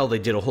to tell. Hell, they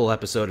did a whole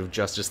episode of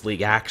Justice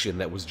League Action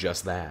that was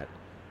just that.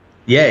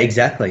 Yeah,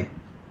 exactly.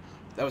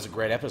 That was a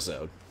great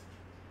episode.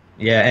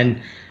 Yeah,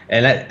 and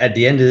at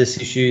the end of this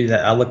issue,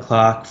 that other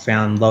Clark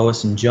found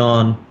Lois and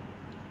John.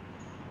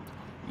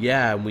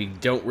 Yeah, and we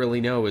don't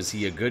really know, is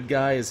he a good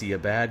guy? Is he a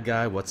bad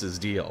guy? What's his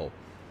deal?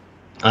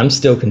 I'm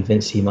still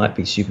convinced he might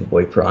be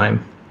Superboy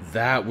Prime.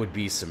 That would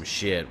be some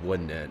shit,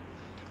 wouldn't it?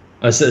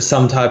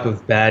 Some type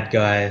of bad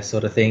guy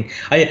sort of thing.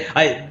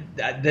 I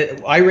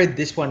read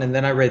this one, and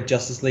then I read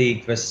Justice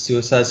League versus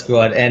Suicide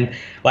Squad, and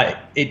like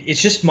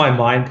it's just my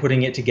mind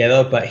putting it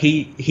together. But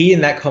he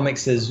in that comic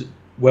says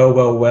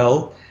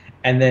well,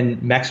 and then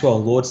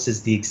Maxwell Lord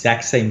says the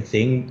exact same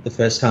thing the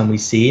first time we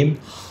see him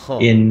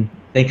in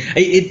thing.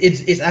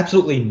 It's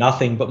absolutely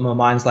nothing, but my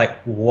mind's like,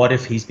 what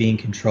if he's being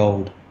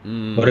controlled?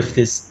 What if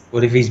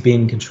he's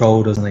being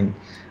controlled or something?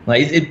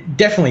 Like it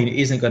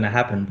definitely isn't going to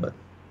happen, but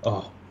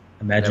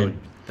imagine.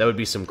 That would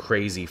be some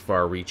crazy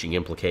far-reaching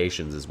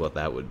implications, is what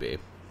that would be.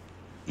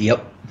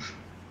 Yep.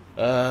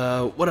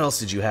 What else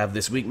did you have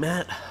this week,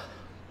 Matt?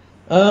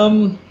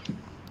 I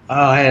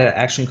had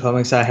Action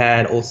Comics. I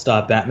had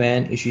All-Star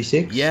Batman issue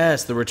 6.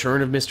 Yes, the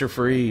return of Mr.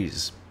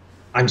 Freeze.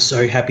 I'm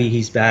so happy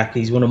he's back.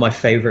 He's one of my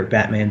favorite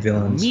Batman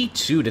villains. Me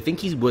too. To think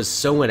he was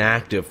so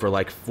inactive for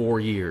like 4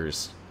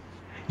 years.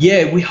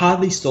 Yeah, we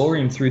hardly saw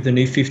him through the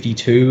New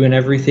 52 and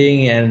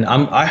everything, and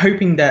I'm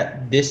hoping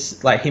that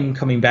this, like him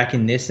coming back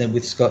in this and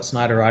with Scott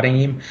Snyder writing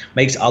him,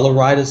 makes other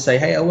writers say,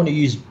 hey, I want to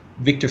use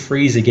Victor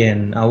Freeze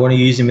again. I want to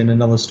use him in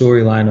another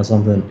storyline or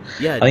something.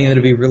 Yeah, I think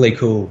that'd be really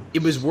cool.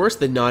 It was worse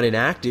than not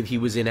inactive. He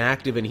was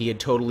inactive and he had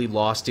totally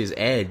lost his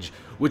edge,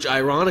 which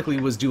ironically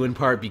was due in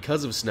part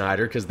because of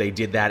Snyder, because they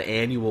did that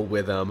annual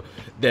with him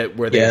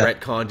where they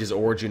retconned his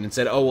origin and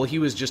said, oh, well, he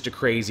was just a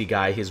crazy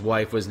guy. His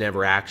wife was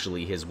never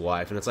actually his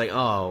wife. And it's like,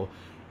 oh.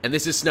 And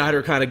this is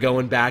Snyder kind of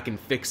going back and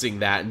fixing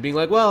that and being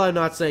like, well, I'm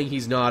not saying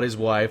he's not his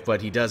wife,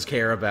 but he does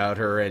care about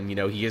her, and, you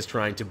know, he is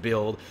trying to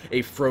build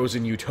a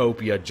frozen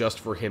utopia just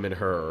for him and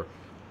her.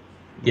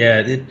 Yeah,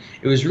 it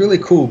was a really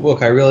cool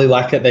book. I really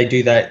like that they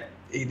do that.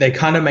 They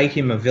kind of make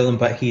him a villain,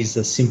 but he's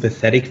a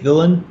sympathetic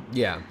villain.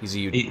 Yeah,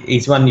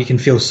 he's one you can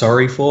feel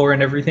sorry for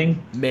and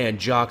everything. Man,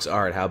 Jock's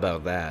art, how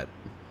about that?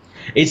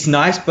 It's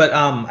nice, but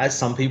as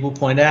some people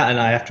point out, and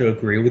I have to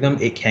agree with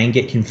them, it can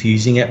get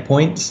confusing at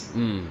points.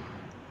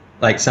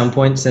 Like some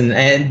points, and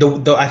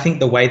I think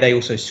the way they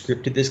also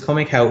scripted this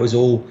comic, how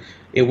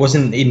it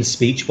wasn't in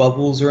speech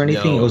bubbles or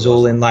anything. No, it was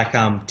all in like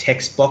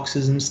text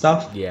boxes and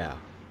stuff. Yeah.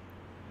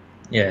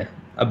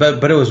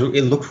 But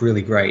it looked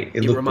really great.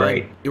 It looked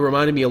great. It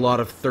reminded me a lot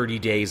of 30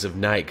 Days of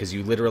Night, because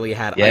you literally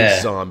had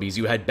ice zombies.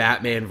 You had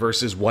Batman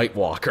versus White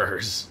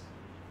Walkers.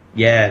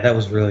 Yeah, that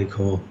was really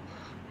cool.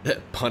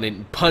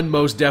 Pun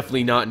most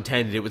definitely not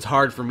intended. It was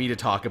hard for me to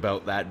talk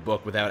about that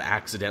book without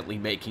accidentally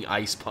making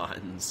ice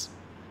puns.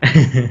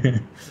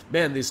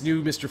 Man, this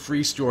new Mr.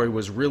 Freeze story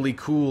was really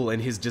cool,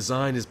 and his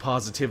design is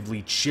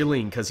positively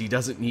chilling because he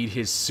doesn't need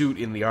his suit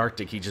in the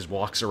Arctic. He just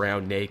walks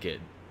around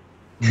naked.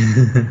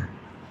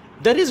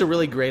 That is a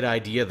really great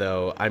idea,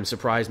 though. I'm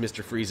surprised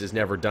Mr. Freeze has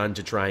never done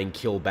to try and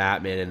kill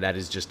Batman, and that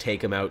is just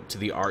take him out to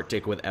the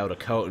Arctic without a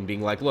coat and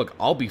being like, look,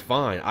 I'll be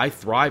fine. I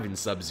thrive in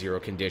sub-zero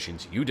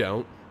conditions. You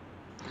don't.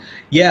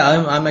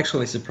 Yeah, I'm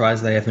actually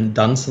surprised they haven't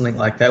done something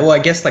like that. Well, I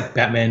guess like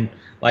Batman,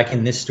 like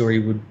in this story,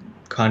 would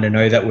kind of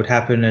know that would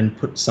happen and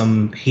put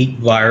some heat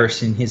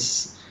virus in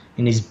his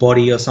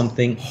body or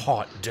something.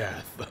 Hot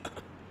death.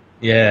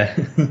 Yeah.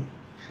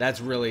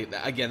 That's really,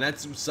 again,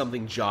 that's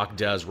something Jock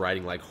does,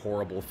 writing like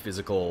horrible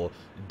physical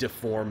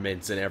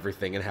deformants and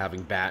everything, and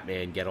having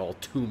Batman get all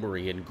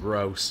tumory and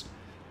gross.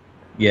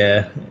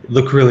 Yeah,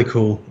 looked really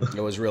cool.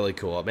 It was really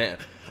cool. Man,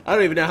 I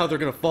don't even know how they're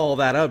going to follow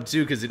that up,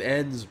 too, because it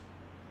ends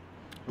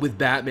with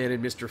Batman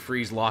and Mr.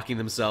 Freeze locking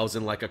themselves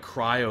in like a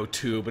cryo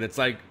tube, and it's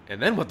like, and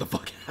then what the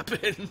fuck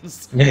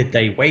happens? Yeah,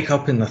 they wake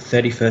up in the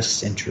 31st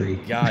century.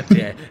 God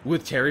damn.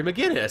 With Terry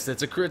McGinnis.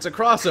 It's a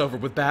crossover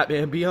with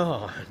Batman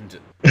Beyond.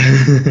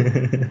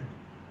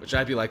 Which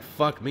I'd be like,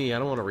 fuck me, I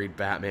don't want to read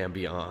Batman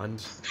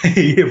Beyond.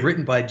 Yeah,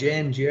 written by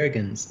Jan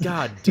Jurgens.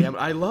 God damn it,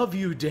 I love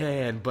you,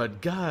 Dan,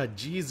 but God,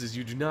 Jesus,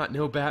 you do not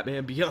know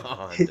Batman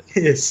Beyond.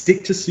 Yeah,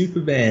 stick to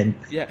Superman.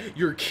 Yeah,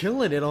 you're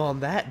killing it on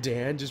that,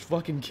 Dan, just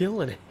fucking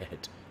killing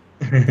it.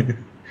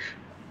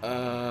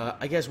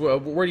 I guess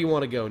where do you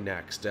want to go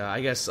next?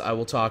 I guess I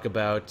will talk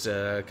about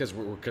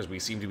because we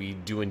seem to be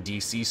doing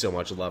DC so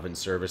much love and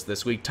service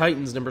this week.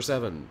 Titans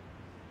 #7.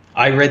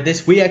 I read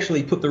this. We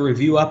actually put the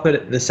review up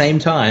at the same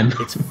time.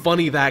 It's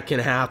funny that can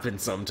happen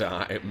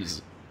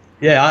sometimes.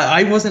 Yeah,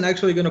 I wasn't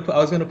actually going to put... I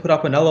was going to put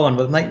up another one,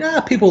 but I'm like,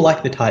 nah, people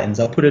like the Titans.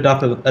 I'll put it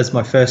up as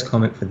my first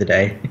comic for the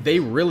day. They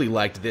really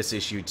liked this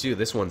issue, too.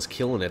 This one's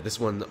killing it. This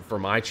one, for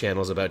my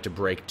channel, is about to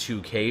break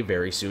 2K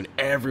very soon.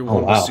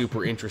 Everyone was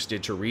super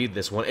interested to read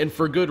this one, and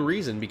for good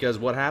reason, because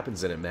what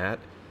happens in it, Matt?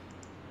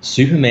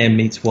 Superman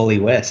meets Wally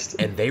West.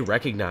 And they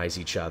recognize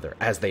each other,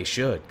 as they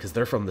should, because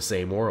they're from the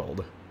same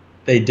world.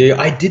 They do.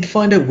 I did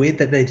find it weird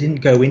that they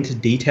didn't go into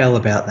detail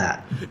about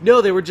that.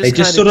 No, they were just. They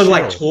just sort of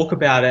like talk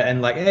about it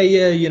and like, hey,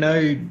 yeah, you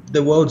know,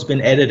 the world's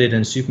been edited,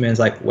 and Superman's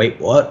like, wait,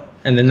 what?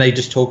 And then they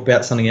just talk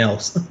about something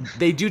else.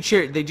 They do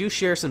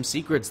share some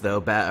secrets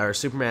though.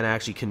 Superman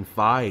actually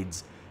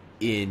confides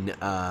in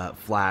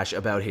Flash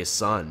about his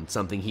son,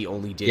 something he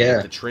only did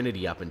with the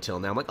Trinity up until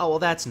now. I'm like, oh well,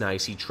 that's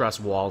nice. He trusts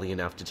Wally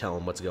enough to tell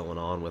him what's going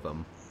on with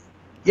him.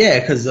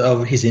 Yeah, because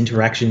of his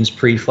interactions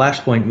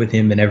pre-Flashpoint with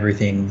him and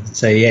everything.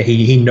 So, yeah,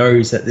 he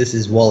knows that this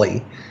is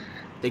Wally.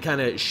 They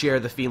kind of share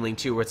the feeling,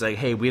 too, where it's like,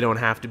 hey, we don't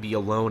have to be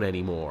alone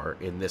anymore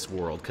in this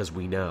world, because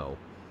we know.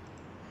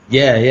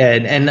 Yeah,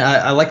 and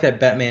I like that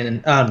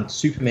Batman and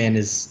Superman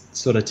is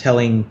sort of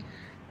telling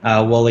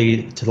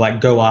Wally to,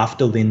 like, go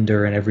after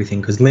Linda and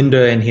everything, because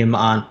Linda and him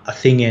aren't a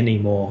thing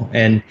anymore,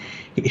 and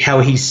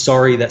how he's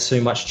sorry that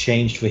so much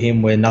changed for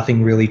him where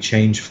nothing really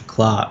changed for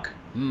Clark.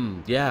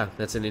 Yeah,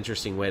 that's an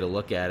interesting way to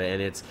look at it,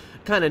 and it's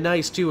kind of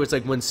nice, too. It's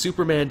like when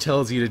Superman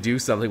tells you to do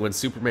something, when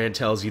Superman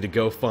tells you to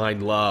go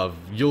find love,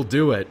 you'll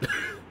do it.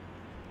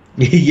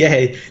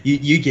 Yeah,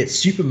 you get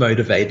super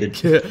motivated.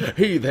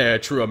 Hey there,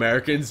 true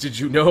Americans. Did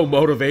you know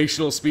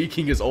motivational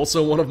speaking is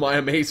also one of my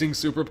amazing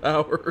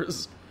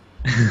superpowers?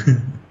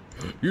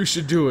 You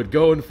should do it.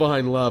 Go and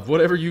find love.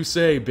 Whatever you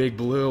say, Big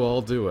Blue,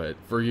 I'll do it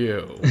for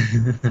you.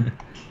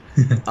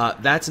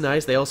 That's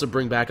nice. They also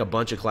bring back a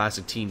bunch of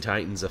classic Teen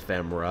Titans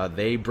ephemera.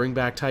 They bring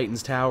back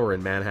Titans Tower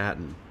in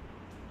Manhattan.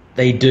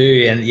 They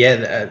do, and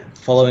yeah,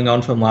 following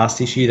on from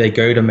last issue, they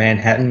go to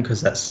Manhattan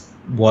because that's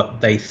what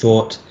they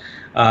thought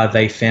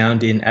they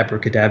found in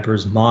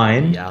Abracadabra's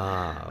mine.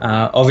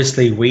 Yeah.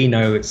 Obviously, we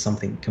know it's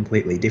something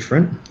completely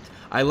different.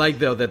 I like,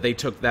 though, that they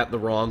took that the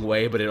wrong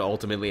way, but it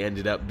ultimately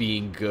ended up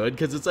being good,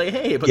 because it's like,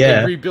 hey, but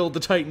they rebuild the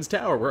Titans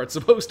Tower where it's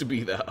supposed to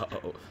be,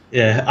 though.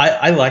 Yeah,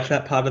 I like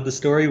that part of the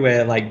story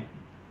where, like,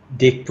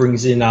 Dick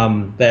brings in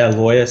their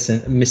lawyer,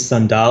 Miss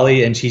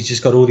Sundali, and she's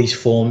just got all these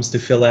forms to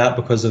fill out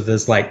because of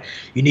this, like,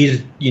 you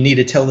need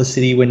to tell the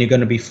city when you're going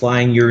to be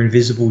flying your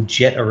invisible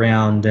jet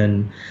around,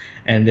 and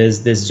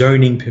there's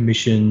zoning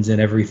permissions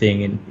and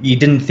everything, and you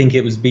didn't think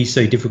it would be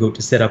so difficult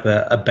to set up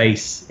a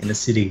base in a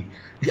city.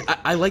 Yeah,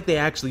 I like they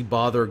actually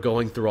bother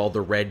going through all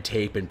the red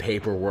tape and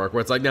paperwork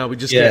where it's like, no, we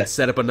just can't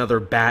set up another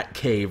bat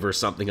cave or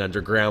something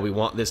underground. We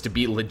want this to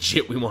be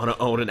legit. We want to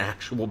own an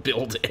actual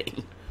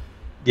building.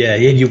 Yeah,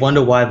 and you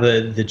wonder why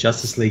the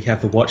Justice League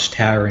have the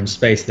Watchtower in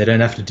space. They don't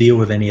have to deal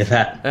with any of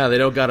that. Yeah, they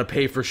don't got to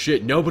pay for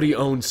shit. Nobody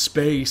owns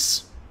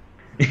space.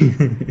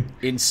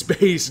 In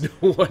space,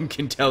 no one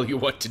can tell you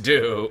what to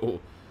do.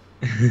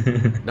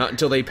 Not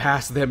until they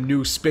pass them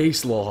new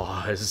space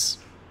laws.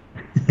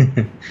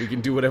 We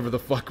can do whatever the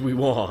fuck we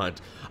want.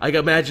 I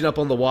can imagine up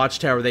on the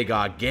Watchtower they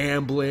got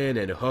gambling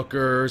and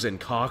hookers and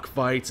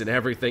cockfights and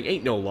everything.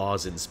 Ain't no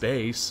laws in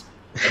space.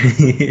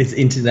 It's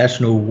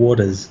international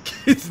waters.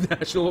 It's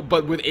national,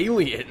 but with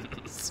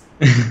aliens.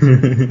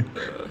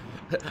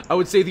 I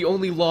would say the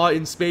only law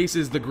in space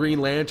is the Green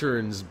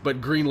Lanterns, but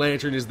Green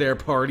Lantern is there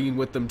partying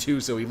with them too,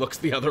 so he looks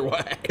the other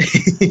way.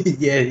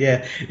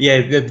 Yeah.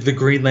 The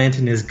Green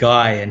Lantern is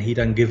Guy, and he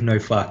doesn't give no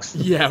fucks.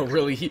 Yeah,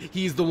 really,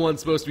 he's the one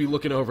supposed to be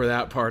looking over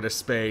that part of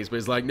space, but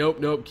he's like,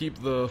 nope,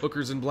 keep the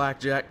hookers and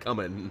blackjack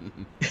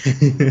coming.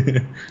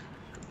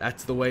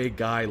 That's the way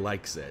Guy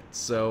likes it.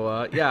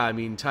 So, yeah, I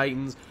mean,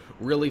 Titans,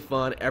 really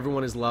fun.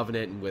 Everyone is loving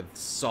it, and with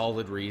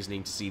solid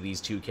reasoning to see these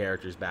two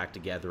characters back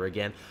together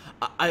again.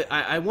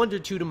 I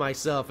wondered, too, to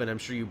myself, and I'm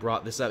sure you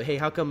brought this up, hey,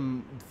 how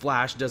come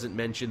Flash doesn't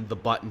mention the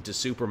button to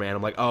Superman?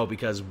 I'm like, oh,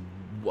 because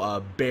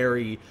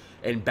Barry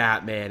and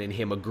Batman and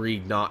him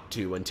agreed not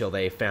to until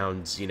they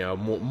found,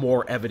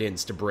 more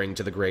evidence to bring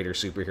to the greater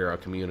superhero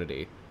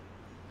community.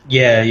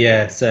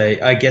 Yeah, so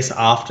I guess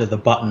after the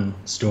button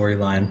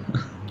storyline.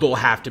 They'll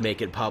have to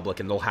make it public,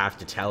 and they'll have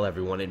to tell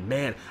everyone, and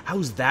man,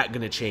 how's that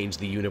going to change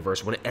the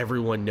universe when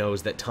everyone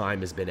knows that time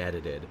has been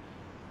edited?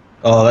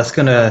 Oh, it's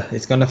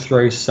gonna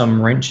throw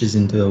some wrenches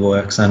into the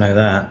works, I know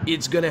that.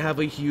 It's gonna have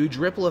a huge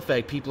ripple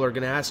effect. People are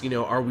gonna ask,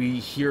 are we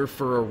here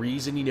for a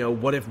reason?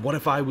 What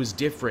if I was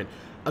different?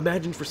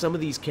 Imagine for some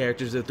of these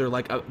characters that they're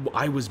like,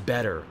 I was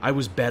better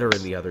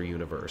in the other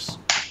universe.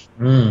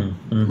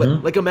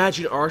 Like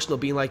imagine Arsenal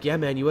being like, yeah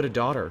man, you had a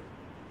daughter.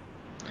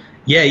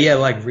 Yeah,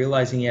 like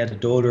realizing he had a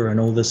daughter and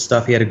all this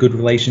stuff. He had a good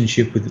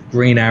relationship with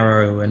Green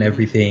Arrow and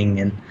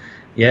everything, and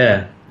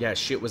yeah. Yeah,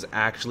 shit was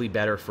actually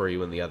better for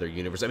you in the other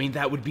universe. I mean,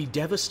 that would be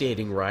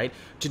devastating, right?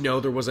 To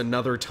know there was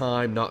another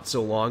time not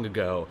so long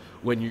ago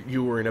when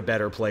you were in a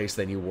better place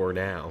than you were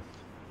now.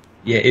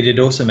 Yeah, it'd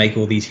also make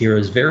all these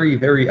heroes very,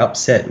 very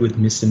upset with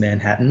Mr.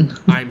 Manhattan.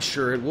 I'm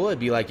sure it would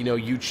be like,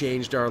 you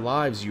changed our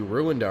lives, you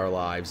ruined our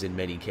lives in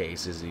many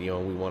cases, and,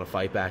 we want to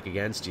fight back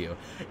against you.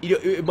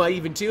 It might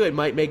even, too, it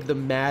might make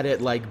them mad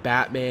at, like,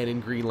 Batman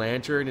and Green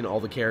Lantern and all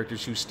the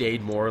characters who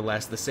stayed more or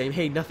less the same.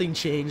 Hey, nothing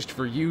changed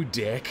for you,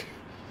 dick.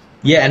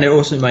 Yeah, and it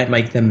also might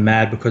make them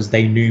mad because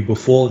they knew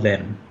before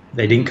them.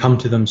 They didn't come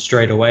to them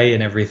straight away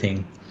and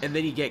everything. And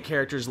then you get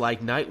characters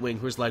like Nightwing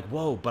who's like,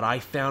 whoa, but I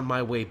found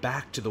my way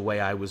back to the way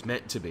I was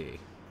meant to be.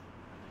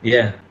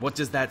 Yeah. What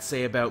does that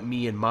say about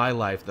me and my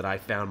life that I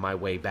found my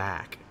way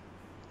back?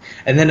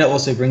 And then it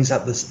also brings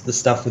up the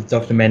stuff with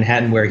Dr.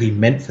 Manhattan where he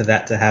meant for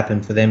that to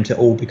happen, for them to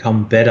all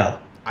become better.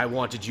 I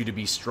wanted you to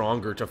be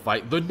stronger to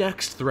fight the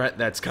next threat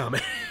that's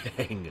coming.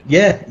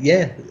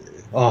 Yeah.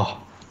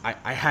 Oh.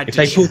 I had if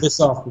to...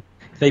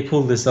 they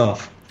pull this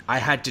off. I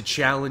had to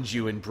challenge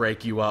you and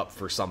break you up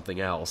for something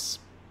else.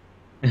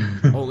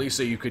 Only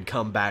so you could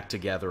come back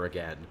together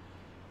again.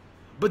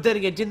 But then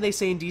again, didn't they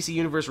say in DC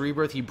Universe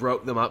Rebirth he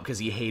broke them up because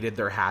he hated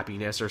their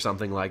happiness or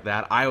something like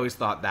that? I always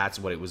thought that's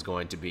what it was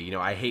going to be.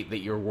 I hate that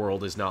your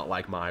world is not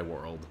like my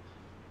world.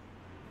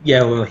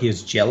 Yeah, well, he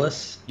was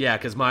jealous. Yeah,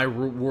 because my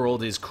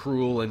world is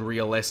cruel and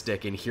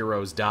realistic and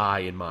heroes die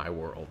in my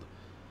world.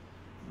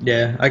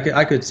 Yeah,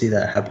 I could see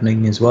that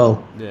happening as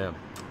well. Yeah.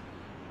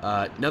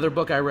 Another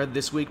book I read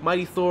this week,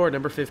 Mighty Thor,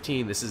 number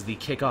 15. This is the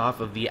kickoff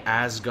of the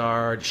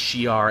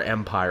Asgard-Shi'ar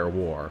Empire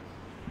War.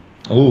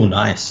 Oh,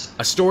 nice.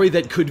 A story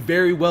that could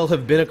very well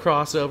have been a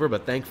crossover,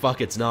 but thank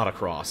fuck it's not a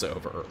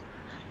crossover.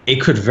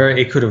 It could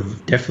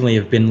have definitely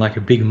have been like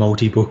a big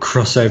multi-book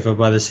crossover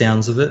by the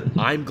sounds of it.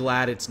 I'm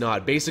glad it's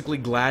not. Basically,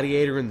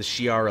 Gladiator and the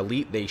Shi'ar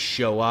elite, they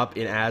show up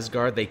in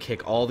Asgard, they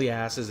kick all the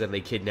asses, and they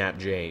kidnap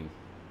Jane.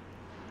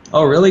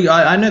 Oh, really?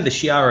 I know the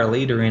Shi'ar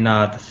elite are in the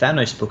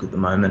Thanos book at the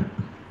moment.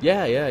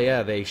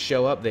 Yeah. They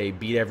show up, they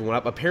beat everyone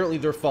up. Apparently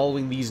they're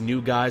following these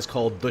new guys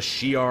called the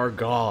Shi'ar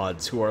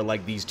Gods, who are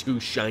like these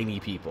two shiny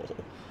people.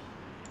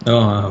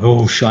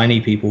 Oh, shiny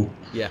people.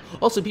 Yeah.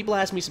 Also, people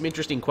ask me some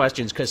interesting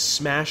questions, because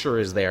Smasher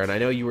is there, and I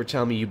know you were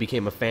telling me you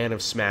became a fan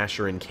of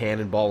Smasher and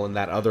Cannonball in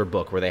that other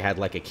book where they had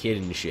like a kid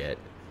and shit.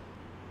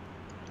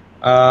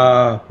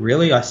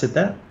 Really? I said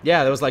that?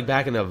 Yeah, that was like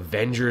back in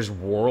Avengers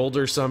World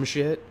or some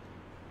shit.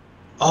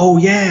 Oh,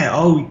 yeah.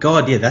 Oh,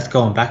 God, yeah, that's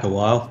going back a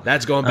while.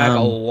 That's going back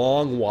a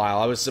long while.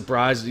 I was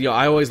surprised.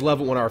 I always love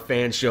it when our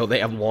fans show they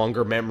have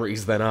longer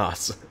memories than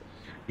us.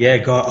 Yeah,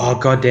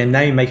 goddamn,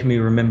 now you're making me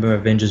remember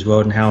Avengers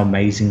World and how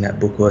amazing that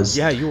book was.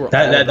 Yeah, you were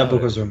that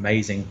book was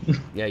amazing.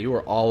 Yeah, you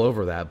were all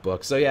over that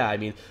book. So yeah, I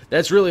mean,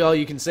 that's really all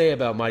you can say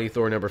about Mighty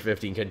Thor number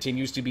 15.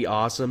 Continues to be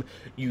awesome.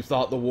 You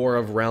thought the War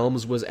of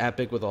Realms was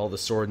epic with all the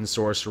sword and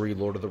sorcery,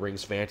 Lord of the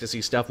Rings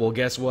fantasy stuff. Well,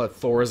 guess what?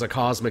 Thor is a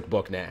cosmic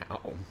book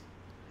now.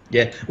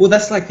 Yeah, well,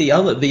 that's like the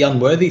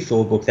Unworthy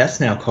Thor book. That's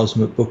now a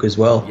cosmic book as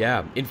well.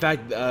 Yeah, in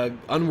fact,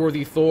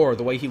 Unworthy Thor,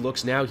 the way he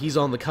looks now, he's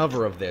on the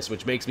cover of this,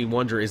 which makes me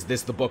wonder, is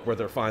this the book where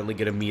they're finally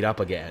going to meet up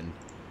again?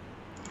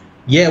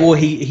 Yeah, well,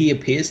 he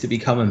appears to be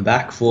coming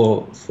back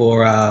for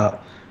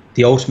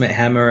the Ultimate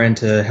Hammer and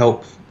to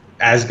help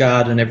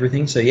Asgard and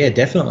everything. So yeah,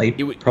 definitely,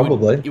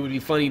 probably. It would be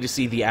funny to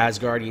see the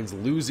Asgardians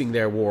losing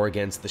their war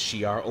against the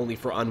Shi'ar, only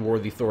for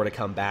Unworthy Thor to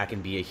come back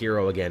and be a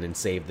hero again and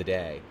save the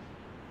day.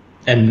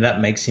 And that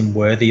makes him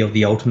worthy of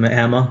the Ultimate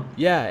Hammer.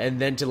 Yeah, and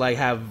then to like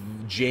have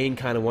Jane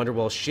kind of wonder,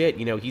 well, shit,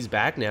 he's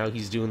back now.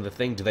 He's doing the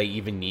thing. Do they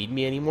even need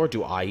me anymore?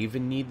 Do I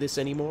even need this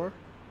anymore?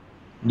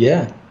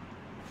 Yeah.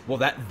 Well,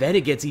 then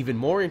it gets even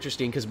more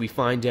interesting because we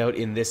find out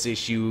in this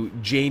issue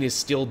Jane is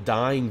still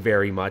dying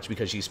very much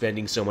because she's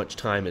spending so much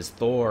time as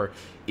Thor.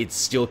 It's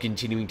still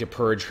continuing to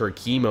purge her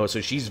chemo,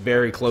 so she's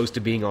very close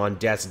to being on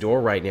death's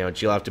door right now, and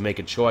she'll have to make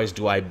a choice.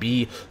 Do I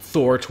be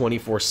Thor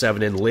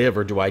 24/7 and live,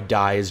 or do I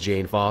die as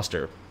Jane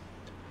Foster?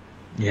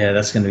 Yeah,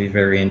 that's going to be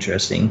very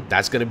interesting.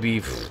 That's going to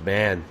be,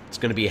 man, it's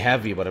going to be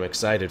heavy, but I'm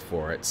excited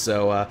for it.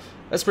 So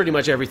that's pretty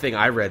much everything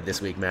I read this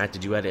week, Matt.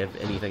 Did you have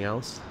anything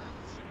else?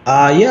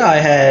 Yeah, I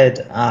had,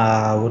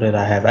 what did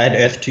I have? I had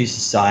Earth 2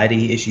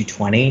 Society, issue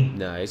 20.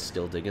 Nice,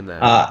 still digging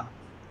that.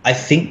 I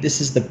think this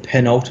is the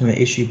penultimate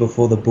issue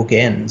before the book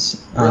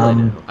ends.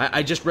 Really?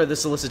 I just read the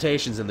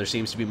solicitations, and there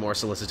seems to be more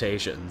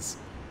solicitations.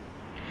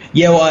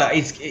 Yeah, well,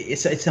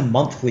 it's a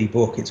monthly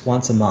book. It's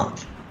once a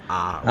month.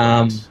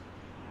 Right.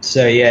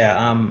 So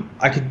yeah,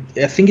 I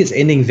think it's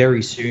ending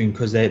very soon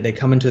because they're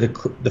coming to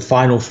the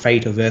final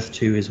fate of Earth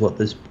 2 is what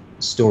this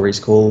story's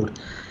called.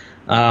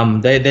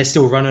 They're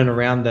still running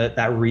around that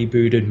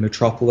rebooted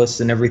Metropolis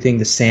and everything.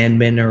 The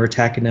Sandmen are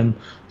attacking them.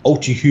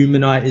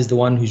 Ultra-Humanite is the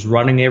one who's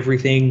running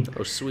everything.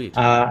 Oh, sweet.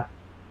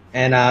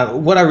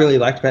 And what I really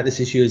liked about this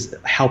issue is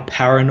how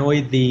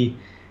paranoid the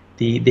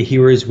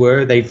heroes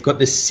were. They've got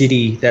this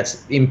city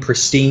that's in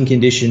pristine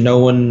condition. No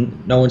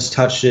one's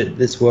touched it.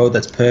 This world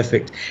that's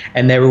perfect,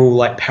 and they're all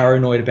like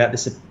paranoid about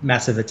this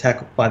massive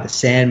attack by the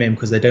Sandmen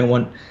because they don't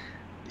want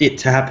it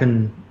to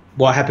happen.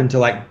 What happened to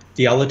like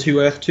the other two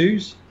Earth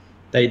 2s?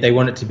 They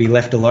want it to be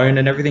left alone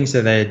and everything,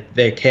 so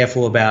they're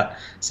careful about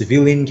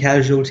civilian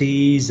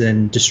casualties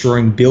and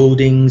destroying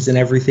buildings and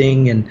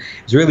everything, and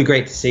it's really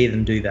great to see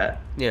them do that.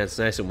 Yeah, it's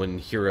nice when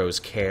heroes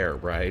care,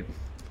 right?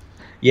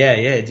 Yeah,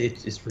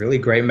 it's really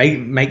great.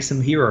 Make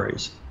some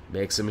heroes.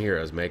 Make some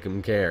heroes, make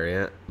them care,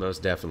 yeah,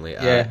 most definitely.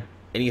 Yeah.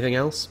 Anything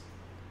else?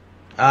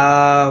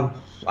 I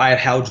had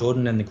Hal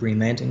Jordan and the Green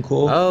Lantern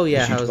Corps. Oh,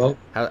 yeah,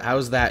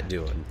 how's that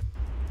doing?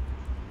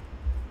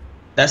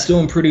 That's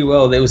doing pretty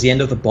well. There was the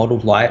end of the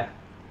Bottled Light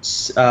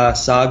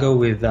saga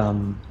with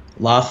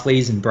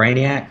Larfleeze and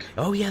Brainiac.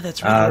 Oh, yeah,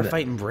 that's right. They were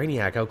fighting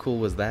Brainiac. How cool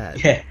was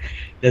that? Yeah,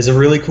 there's a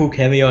really cool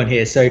cameo in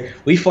here. So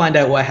we find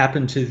out what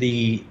happened to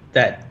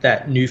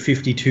that new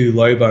 52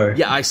 Lobo.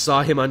 Yeah, I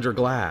saw him under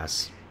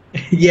glass.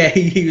 Yeah,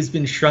 he was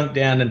been shrunk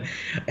down,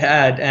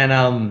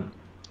 and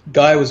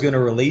Guy was going to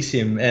release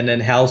him, and then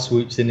Hal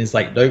swoops in and is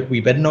like, "No,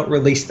 we better not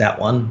release that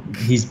one.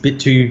 He's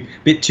bit too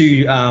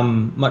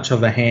much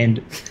of a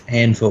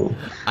handful."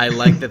 I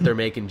like that they're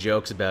making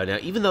jokes about it now,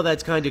 even though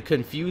that's kind of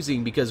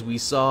confusing because we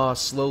saw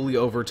slowly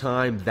over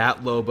time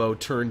that Lobo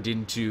turned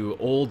into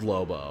old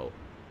Lobo.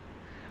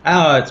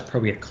 Oh, it's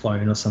probably a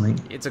clone or something.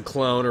 It's a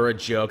clone or a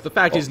joke. The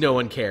fact is no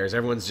one cares.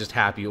 Everyone's just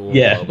happy old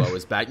Lobo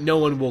is back. No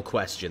one will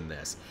question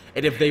this.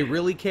 And if they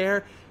really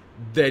care,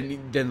 then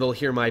they'll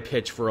hear my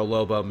pitch for a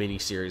Lobo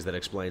miniseries that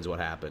explains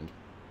what happened.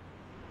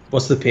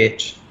 What's the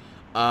pitch?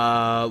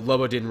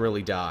 Lobo didn't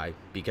really die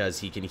because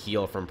he can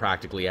heal from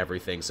practically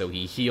everything. So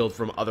he healed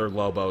from other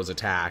Lobos'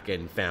 attack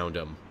and found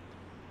him.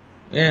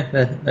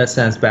 Yeah, that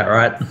sounds about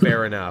right.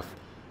 Fair enough.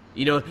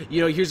 You know,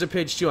 here's a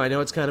pitch too. I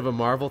know it's kind of a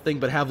Marvel thing,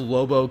 but have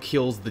Lobo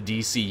kills the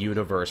DC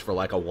universe for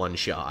like a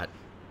one-shot.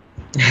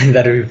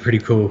 That'd be pretty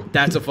cool.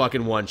 That's a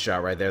fucking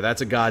one-shot right there.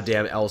 That's a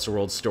goddamn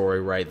Elseworld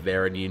story right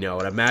there, and you know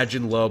it.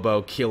 Imagine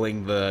Lobo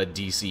killing the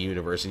DC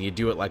universe, and you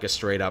do it like a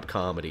straight-up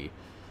comedy.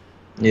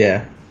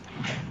 Yeah.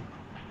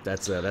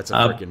 That's a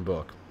freaking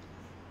book.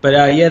 But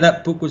yeah,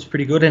 that book was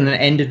pretty good, and it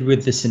ended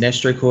with the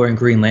Sinestro Corps and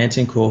Green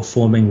Lantern Corps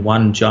forming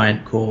one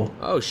giant corps.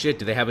 Oh shit!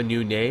 Do they have a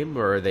new name,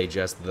 or are they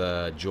just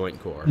the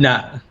Joint Corps?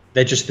 Nah,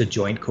 they're just the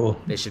Joint Corps.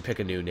 They should pick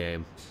a new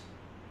name.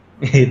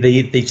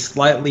 the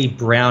slightly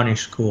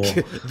brownish Corps.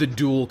 The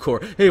Dual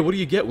Corps. Hey, what do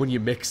you get when you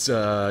mix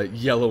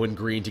yellow and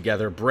green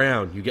together?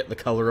 Brown. You get the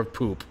color of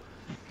poop.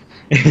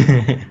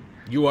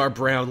 You are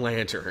Brown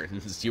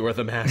Lanterns. You are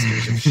the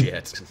masters of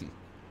shit.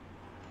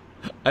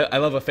 I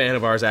love a fan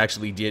of ours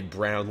actually did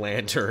Brown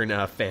Lantern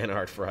fan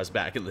art for us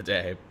back in the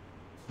day.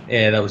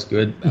 Yeah, that was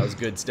good. That was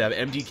good stuff.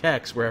 MD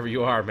Kex, wherever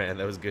you are, man,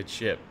 that was good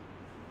shit.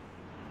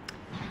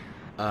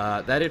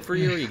 That it for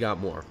you, or you got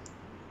more?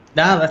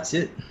 Nah, that's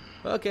it.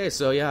 Okay,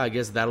 so yeah, I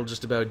guess that'll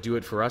just about do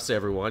it for us,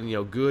 everyone. You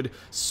know, good,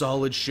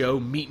 solid show,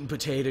 meat and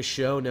potato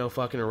show, no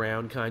fucking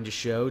around kind of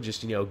show.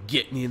 Just, you know,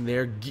 getting in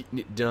there, getting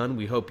it done.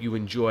 We hope you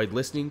enjoyed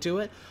listening to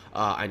it.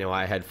 I know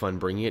I had fun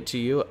bringing it to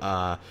you.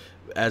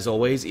 As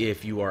always,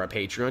 if you are a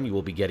Patreon, you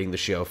will be getting the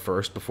show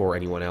first before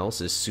anyone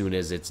else as soon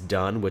as it's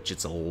done, which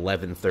it's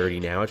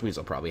 11:30 now, which means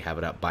I'll probably have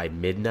it up by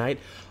midnight.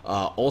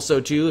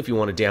 Also, too, if you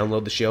want to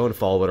download the show and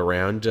follow it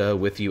around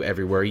with you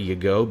everywhere you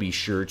go, be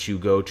sure to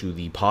go to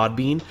the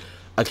Podbean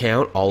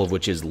account, all of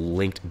which is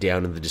linked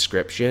down in the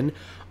description.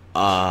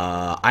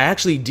 I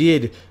actually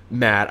did,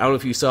 Matt, I don't know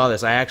if you saw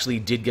this, I actually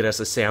did get us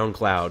a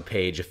SoundCloud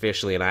page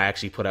officially, and I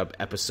actually put up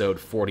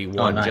episode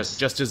 41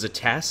 just as a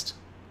test.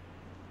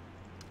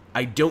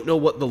 I don't know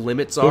what the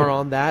limits are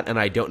on that, and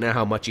I don't know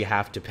how much you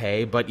have to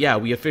pay, but yeah,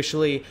 we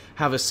officially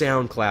have a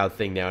SoundCloud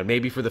thing now, and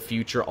maybe for the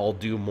future I'll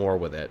do more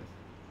with it.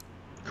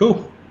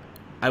 Cool.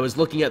 I was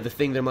looking at the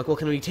thing, I'm like, well,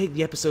 can we take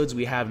the episodes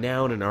we have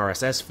now in an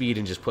RSS feed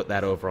and just put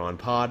that over on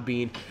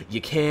Podbean? You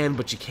can,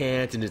 but you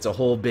can't, and it's a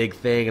whole big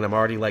thing, and I'm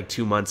already like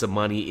 2 months of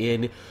money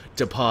in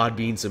to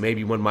Podbean, so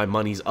maybe when my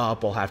money's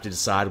up, I'll have to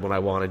decide what I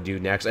want to do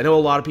next. I know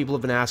a lot of people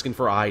have been asking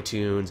for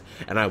iTunes,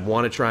 and I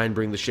want to try and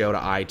bring the show to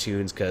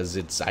iTunes, because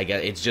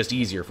it's just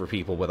easier for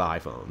people with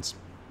iPhones.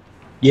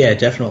 Yeah,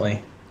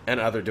 definitely. And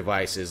other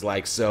devices,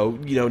 like, so,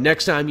 you know,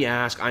 next time you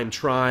ask, I'm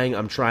trying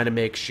to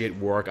make shit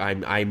work.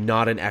 I'm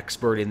not an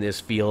expert in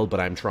this field, but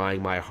I'm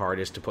trying my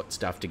hardest to put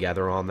stuff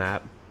together on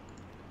that.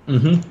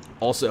 Mm-hmm.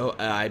 Also,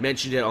 I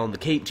mentioned it on the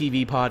Cape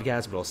TV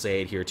podcast, but I'll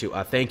say it here too.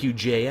 Thank you,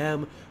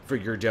 JM, for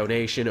your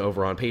donation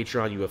over on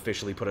Patreon. You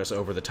officially put us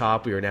over the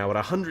top. We are now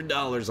at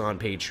 $100 on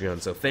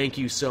Patreon, so thank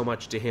you so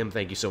much to him.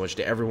 Thank you so much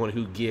to everyone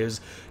who gives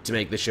to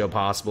make the show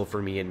possible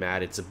for me and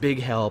Matt. It's a big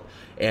help,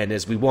 and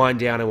as we wind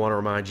down, I want to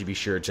remind you, be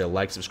sure to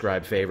like,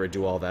 subscribe, favorite,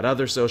 do all that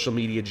other social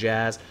media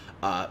jazz.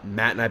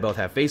 Matt and I both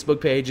have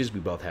Facebook pages. We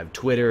both have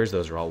Twitters.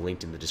 Those are all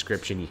linked in the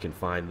description. You can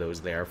find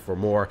those there for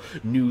more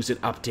news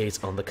and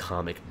updates on the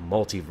comic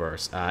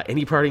multiverse.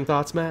 Any parting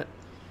thoughts, Matt?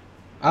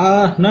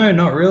 No,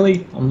 not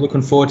really. I'm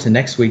looking forward to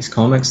next week's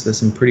comics. There's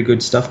some pretty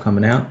good stuff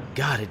coming out.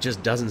 God, it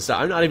just doesn't stop.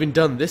 I'm not even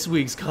done this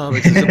week's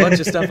comics. There's a bunch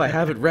of stuff I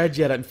haven't read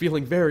yet. I'm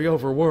feeling very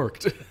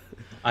overworked.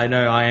 I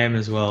know, I am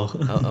as well.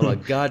 I'm a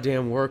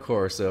goddamn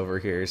workhorse over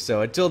here.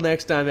 So until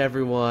next time,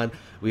 everyone,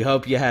 we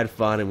hope you had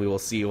fun, and we will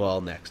see you all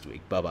next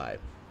week. Bye-bye.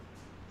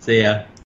 See ya.